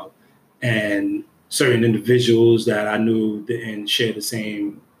job and certain individuals that I knew didn't share the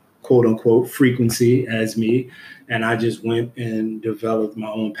same quote unquote frequency as me. And I just went and developed my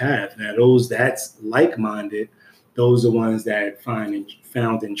own path. Now those that's like-minded, those are ones that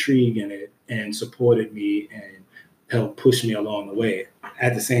found intrigue in it and supported me and helped push me along the way.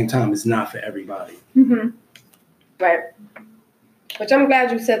 At the same time, it's not for everybody. Mm-hmm. Right. Which I'm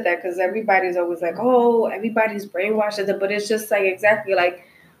glad you said that, because everybody's always like, oh, everybody's brainwashed, but it's just like exactly like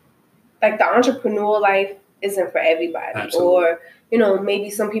the entrepreneur life isn't for everybody. Absolutely. Or, you know, maybe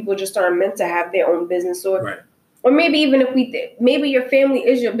some people just aren't meant to have their own business, or right. Or maybe even if maybe your family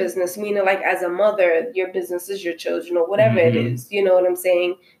is your business, meaning like as a mother, your business is your children or whatever it is. You know what I'm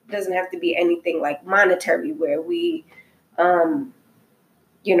saying? It doesn't have to be anything like monetary where we,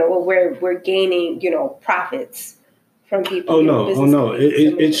 you know, where we're gaining, you know, profits from people. Oh no.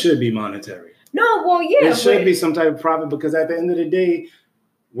 It should be monetary. No, well, yeah. It should be some type of profit, because at the end of the day,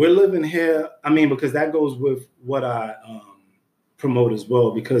 we're living here. I mean, because that goes with what I promote as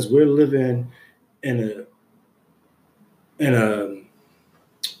well, because we're living in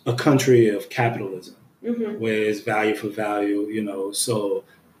a country of capitalism, where it's value for value, you know. So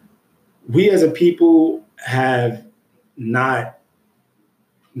we as a people have not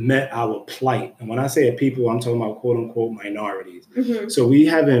met our plight. And when I say a people, I'm talking about quote unquote minorities. So we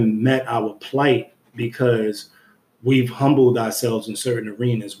haven't met our plight because we've humbled ourselves in certain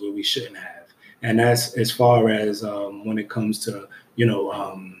arenas where we shouldn't have. And that's as far as when it comes to, you know,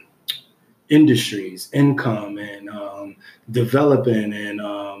 industries, income, and developing,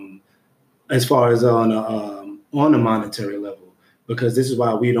 and as far as on a monetary level, because this is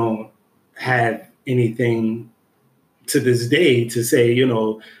why we don't have anything to this day to say, you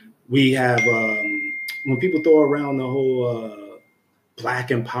know, we have when people throw around the whole black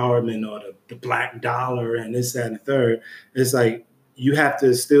empowerment or the black dollar and this, that, and the third, it's like you have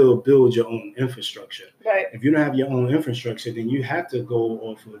to still build your own infrastructure. Right. If you don't have your own infrastructure, then you have to go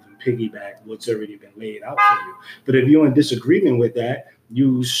off of and piggyback what's already been laid out for you. But if you're in disagreement with that,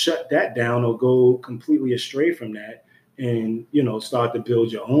 you shut that down or go completely astray from that and, you know, start to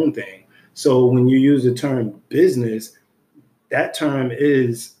build your own thing. So when you use the term business, that term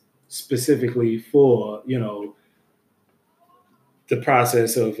is specifically for, you know, the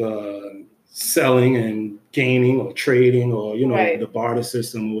process of selling and gaining or trading, or, you know, the barter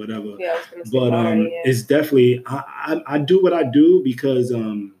system or whatever. Yeah, I was gonna say but barter, it's definitely, I do what I do because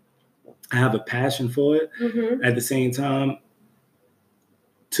I have a passion for it. At the same time,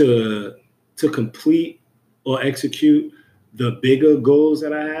 to complete or execute the bigger goals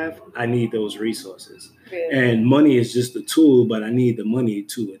that I have, I need those resources. And money is just a tool, but I need the money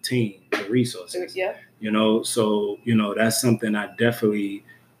to attain the resources. You know, so, you know, that's something I definitely,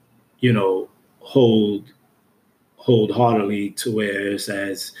 you know, hold heartily to, where it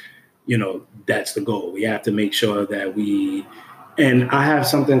says, you know, that's the goal. We have to make sure that and I have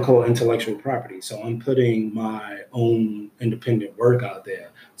something called intellectual property. So I'm putting my own independent work out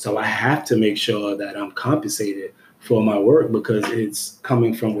there. So I have to make sure that I'm compensated for my work, because it's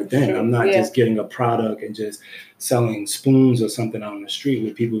coming from within. I'm not just getting a product and just selling spoons or something out on the street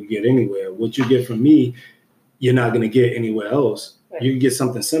where people can get anywhere. What you get from me, you're not going to get anywhere else. Right. You can get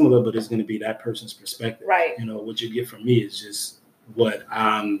something similar, but it's going to be that person's perspective. Right. You know, what you get from me is just what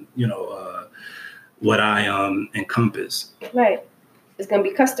I'm, you know, what I encompass. Right. It's going to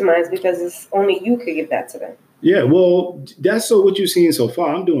be customized because it's only you could give that to them. Yeah, well, that's what you've seen so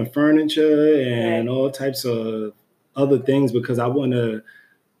far. I'm doing furniture and all types of other things because I want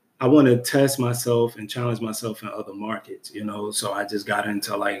to test myself and challenge myself in other markets, you know. So I just got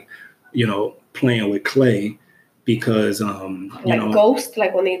into, like, you know, playing with clay because you know, Ghost,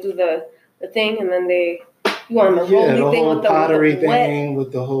 like when they do the thing and then you on the rolling thing whole with the pottery with the thing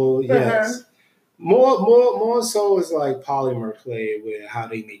with the whole yes. More so is like polymer clay, where how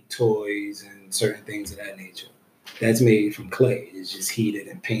they make toys and certain things of that nature. That's made from clay. It's just heated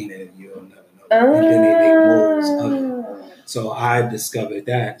and painted, and you'll never know. And then they make molds of it. So I discovered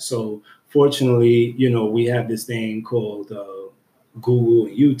that. So fortunately, we have this thing called Google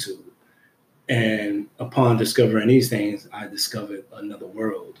and YouTube. And upon discovering these things, I discovered another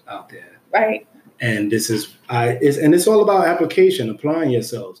world out there. Right. And it's all about application, applying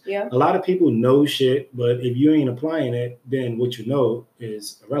yourselves. Yeah. A lot of people know shit, but if you ain't applying it, then what you know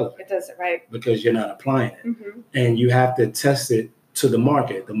is irrelevant. It doesn't, right? Because you're not applying it. Mm-hmm. And you have to test it to the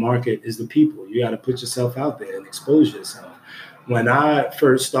market. The market is the people. You got to put yourself out there and expose yourself. When I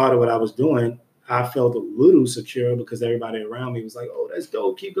first started what I was doing, I felt a little secure because everybody around me was like, oh, that's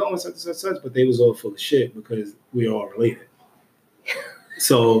dope, keep going, such and such, such. But they was all full of shit because we all related.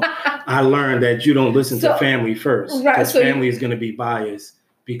 So I learned that you don't listen to family first, because family is going to be biased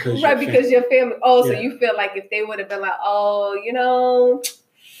because your family. Oh, so you feel like if they would have been like, oh,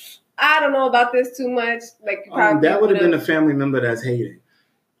 I don't know about this too much, like probably that would have been a family member that's hating.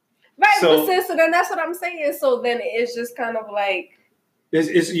 Right, so then that's what I'm saying. So then it's just kind of like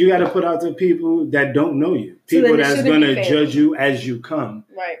you got to put out to people that don't know you, people that's going to judge you as you come,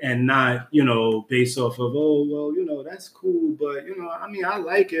 right? And not based off of that's cool, but I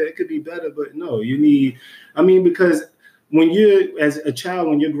like it. It could be better, but no, you need. Because when you're as a child,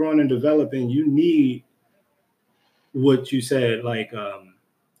 when you're growing and developing, you need what you said, like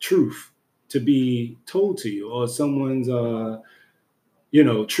truth, to be told to you, or someone's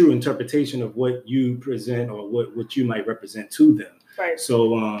true interpretation of what you present or what you might represent to them. Right.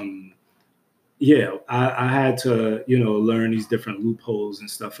 So, I had to, learn these different loopholes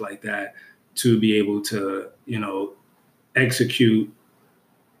and stuff like that to be able to, execute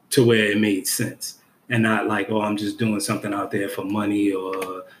to where it made sense, and not like, oh, I'm just doing something out there for money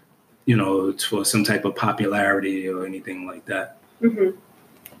or, for some type of popularity or anything like that. Mm-hmm.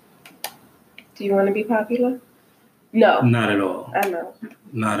 Do you want to be popular? No. Not at all. I know.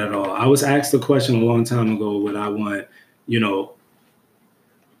 Not at all. I was asked the question a long time ago, would I want,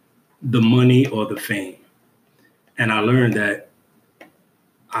 the money or the fame? And I learned that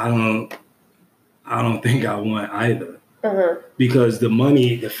I don't think I want either. Uh-huh. Because the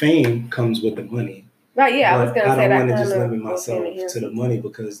fame comes with the money. Right, yeah, I was going to say that. I don't want to just limit myself to the money,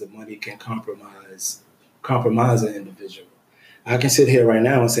 because the money can compromise an individual. I can sit here right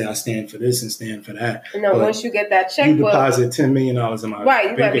now and say I stand for this and stand for that. No, once you get that check, you deposit $10 million in my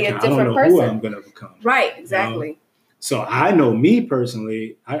bank account. I don't know who I'm going to become. Right, exactly. So I know me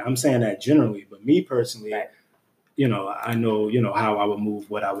personally, I'm saying that generally, but me personally, right. I know, how I would move,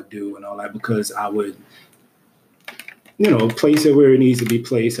 what I would do and all that, because I would, place it where it needs to be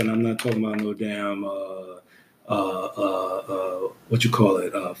placed. And I'm not talking about no damn, what you call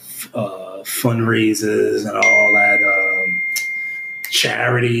it, fundraisers and all that,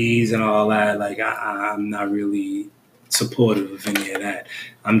 charities and all that. Like I'm not really supportive of any of that.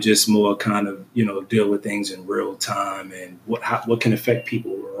 I'm just more kind of, deal with things in real time and what can affect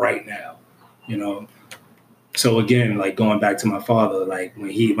people right now, So again, like going back to my father, like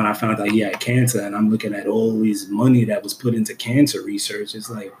when I found out he had cancer, and I'm looking at all these money that was put into cancer research, it's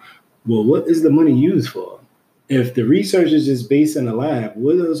like, well, what is the money used for? If the research is just based in the lab,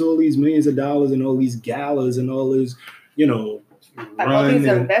 what is all these millions of dollars and all these galas and all this, like all these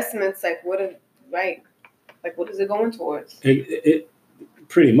investments, like what is it going towards? It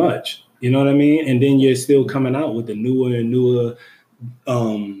pretty much, you know what I mean? And then you're still coming out with the newer and newer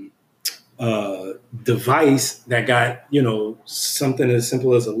device that got, something as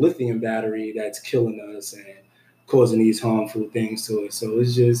simple as a lithium battery that's killing us and causing these harmful things to us. So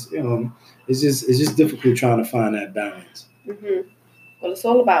it's just, it's just difficult trying to find that balance. Mm-hmm. Well, it's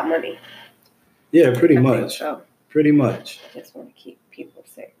all about money. Yeah, pretty much. So. Pretty much. I just want to keep people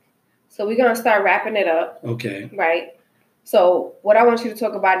sick. So we're going to start wrapping it up. Okay. Right. So what I want you to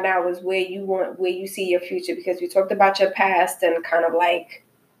talk about now is where you see your future, because we talked about your past and kind of like,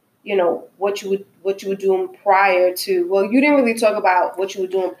 what you were doing prior to. Well, you didn't really talk about what you were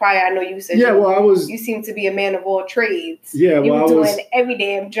doing prior. I know you said you seem to be a man of all trades. Yeah, you were doing every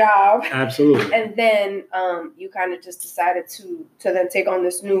damn job. Absolutely. And then you kind of just decided to then take on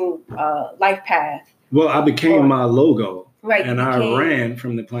this new life path. Well, I became my logo. Right. And I ran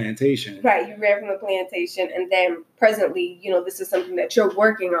from the plantation. Right. You ran from the plantation. And then presently, this is something that you're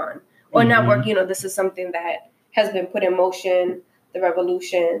working on. Or not working, this is something that has been put in motion, the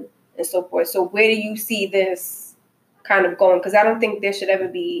revolution and so forth. So where do you see this kind of going? Because I don't think there should ever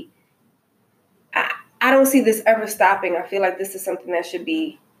be, I don't see this ever stopping. I feel like this is something that should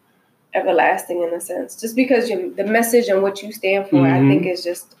be everlasting in a sense. Just because the message and what you stand for, I think is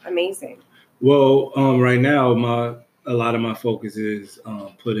just amazing. Well, right now, a lot of my focus is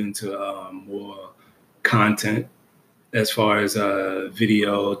put into more content as far as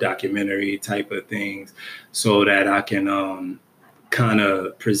video, documentary type of things, so that I can kind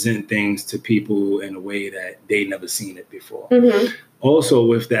of present things to people in a way that they never seen it before. Mm-hmm. Also,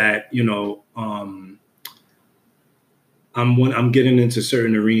 with that, I'm getting into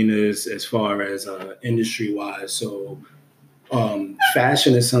certain arenas as far as industry wise. So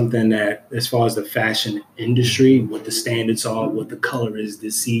fashion is something that, as far as the fashion industry, what the standards are, what the color is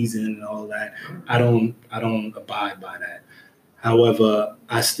this season, and all that, I don't abide by that. However,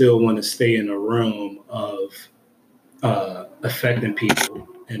 I still want to stay in the realm of affecting people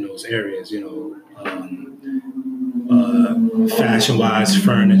in those areas. Fashion wise,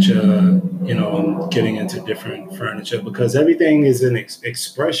 furniture. I'm getting into different furniture because everything is an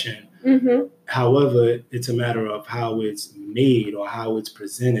expression. Mm-hmm. However, it's a matter of how it's made or how it's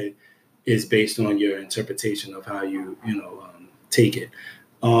presented is based on your interpretation of how you take it.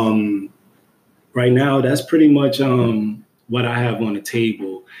 Right now, that's pretty much what I have on the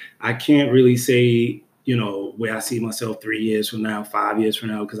table. I can't really say where I see myself 3 years from now, 5 years from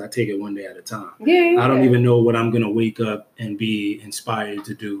now, because I take it one day at a time. Yeah. I don't even know what I'm gonna wake up and be inspired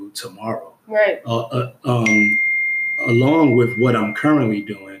to do tomorrow. Right. Along with what I'm currently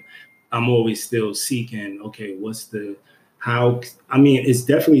doing, I'm always still seeking, okay, it's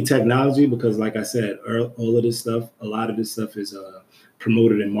definitely technology because like I said, all of this stuff, a lot of this stuff is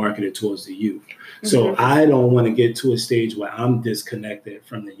promoted and marketed towards the youth. Mm-hmm. So I don't want to get to a stage where I'm disconnected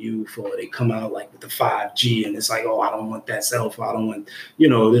from the youth or they come out like with the 5G and it's like, oh, I don't want that cell phone. I don't want,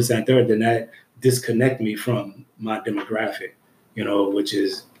 this, that, third. Then that disconnect me from my demographic, which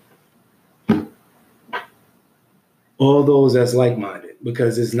is all those that's like-minded,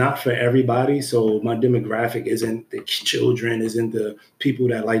 because it's not for everybody. So my demographic isn't the children, isn't the people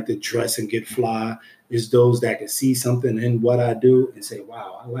that like to dress and get fly. It's those that can see something in what I do and say,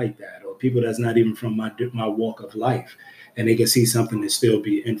 wow, I like that. Or people that's not even from my walk of life, and they can see something and still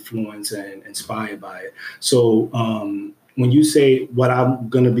be influenced and inspired by it. So when you say what I'm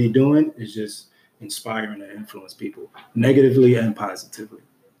going to be doing is just inspiring and influence people negatively and positively.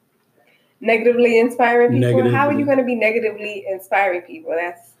 Negatively inspiring people? How are you going to be negatively inspiring people?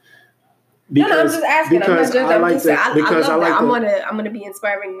 I'm just asking. I'm going to be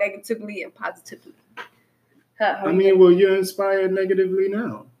inspiring negatively and positively. Well, you're inspired negatively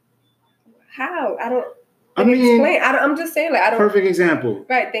now. How? Explain. I'm just saying, like, I don't. Perfect example.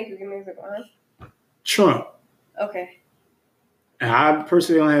 Right. Thank you. Give me an example. Trump. Okay. I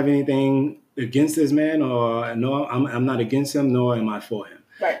personally don't have anything against this man, or no, I'm not against him, nor am I for him.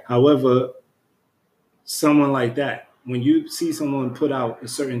 Right. However, someone like that, when you see someone put out a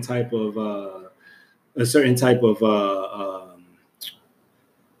certain type of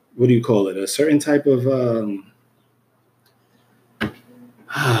what do you call it? A certain type of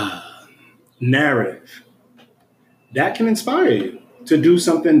narrative that can inspire you to do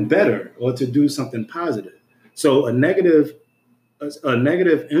something better or to do something positive. So a negative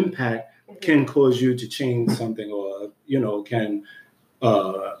impact can cause you to change something, or can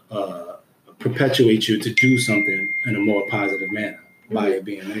perpetuate you to do something in a more positive manner by it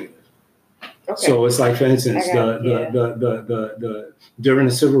being negative. Okay. So it's like, for instance, the during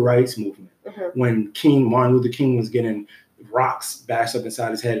the civil rights movement, when Martin Luther King was getting rocks bashed up inside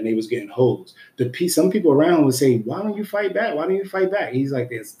his head and they was getting hosed, some people around would say, "Why don't you fight back? Why don't you fight back?" He's like,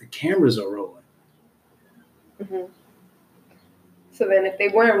 "The cameras are rolling." Mm-hmm. So then, if they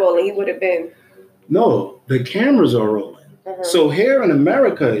weren't rolling, he would have been. No, the cameras are rolling. Mm-hmm. So here in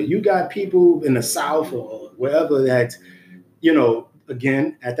America, you got people in the South or wherever that,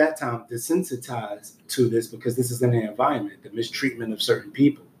 again, at that time, desensitized to this because this is in the environment, the mistreatment of certain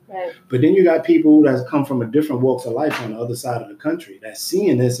people. Right. But then you got people that come from a different walks of life on the other side of the country that's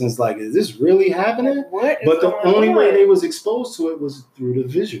seeing this and it's like, is this really happening? But the only way they was exposed to it was through the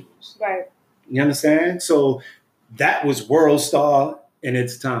visuals. Right. You understand? So that was world star in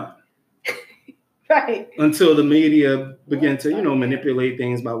its time. Right. Until the media began to, manipulate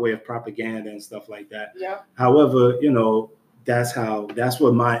things by way of propaganda and stuff like that. Yeah. However, that's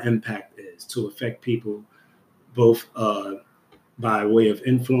what my impact is, to affect people both by way of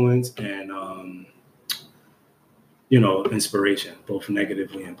influence and, inspiration, both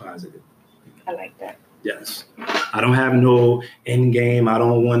negatively and positive. I like that. Yes. I don't have no end game. I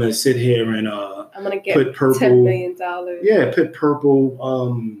don't want to sit here and I'm gonna get put purple $10 million. Yeah, put purple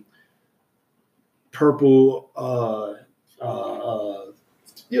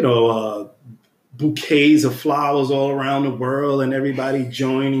bouquets of flowers all around the world and everybody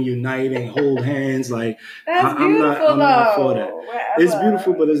join and unite and hold hands. Like, I'm not for that. It's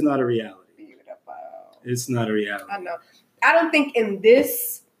beautiful, but it's not a reality. It's not a reality. I know. I don't think in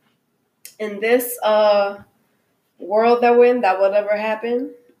this world that we're in that will ever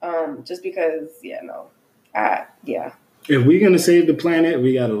happen. Just because, If we're gonna save the planet,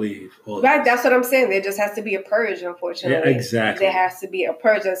 we gotta leave. Right, that's what I'm saying. There just has to be a purge, unfortunately. Yeah, exactly. There has to be a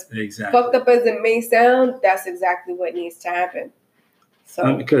purge. As exactly. fucked up as it may sound, that's exactly what needs to happen.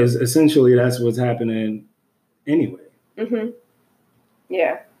 So because essentially that's what's happening anyway. Mm-hmm.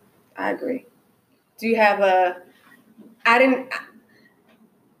 Yeah, I agree. Do you have I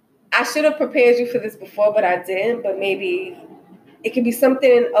should have prepared you for this before, but I didn't. But maybe it could be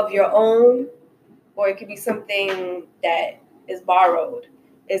something of your own, or it could be something that is borrowed.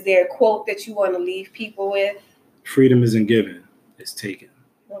 Is there a quote that you want to leave people with? Freedom isn't given, it's taken.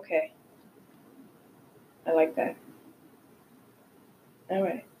 Okay. I like that. All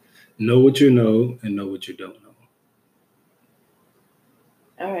right. Know what you know and know what you don't know.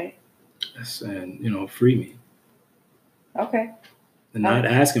 All right. And, free me. Okay. And not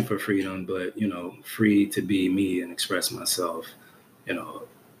asking for freedom, but, free to be me and express myself,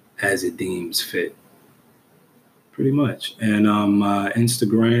 as it deems fit. Pretty much. And my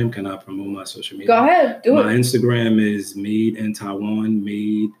Instagram, can I promote my social media? Go ahead, do it. My Instagram is Made in Taiwan,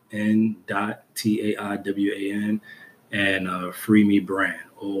 made.in.TAIWAN, and Free Me Brand,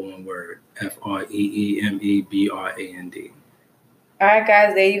 all one word, FREEMEBRAND. All right,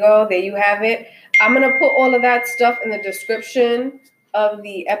 guys, there you go. There you have it. I'm going to put all of that stuff in the description of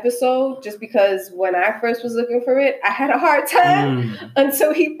the episode, just because when I first was looking for it, I had a hard time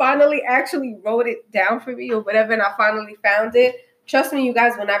until he finally actually wrote it down for me or whatever, and I finally found it. Trust me, you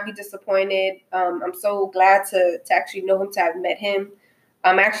guys will not be disappointed. I'm so glad to actually know him, to have met him.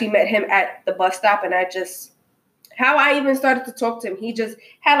 I actually met him at the bus stop, and how I even started to talk to him, he just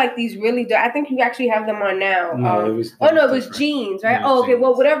had like these really, I think you actually have them on now. It was jeans, right? Yeah, okay,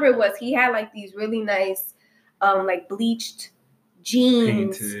 well, whatever it was, he had like these really nice, like bleached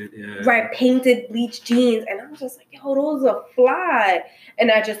jeans, painted bleached jeans, and I was just like, yo, those are fly. And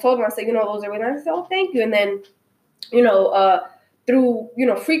I just told him, I said, those are really nice. I said, oh, thank you. And then, through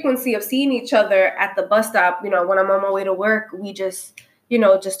frequency of seeing each other at the bus stop, when I'm on my way to work, we just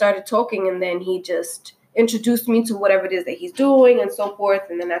started talking, and then he just introduced me to whatever it is that he's doing and so forth.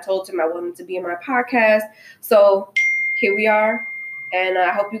 And then I told him I wanted to be in my podcast. So here we are, and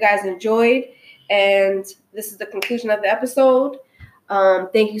I hope you guys enjoyed. And this is the conclusion of the episode.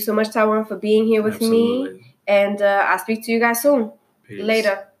 Thank you so much, Taiwan, for being here with me. And I'll speak to you guys soon. Peace.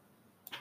 Later.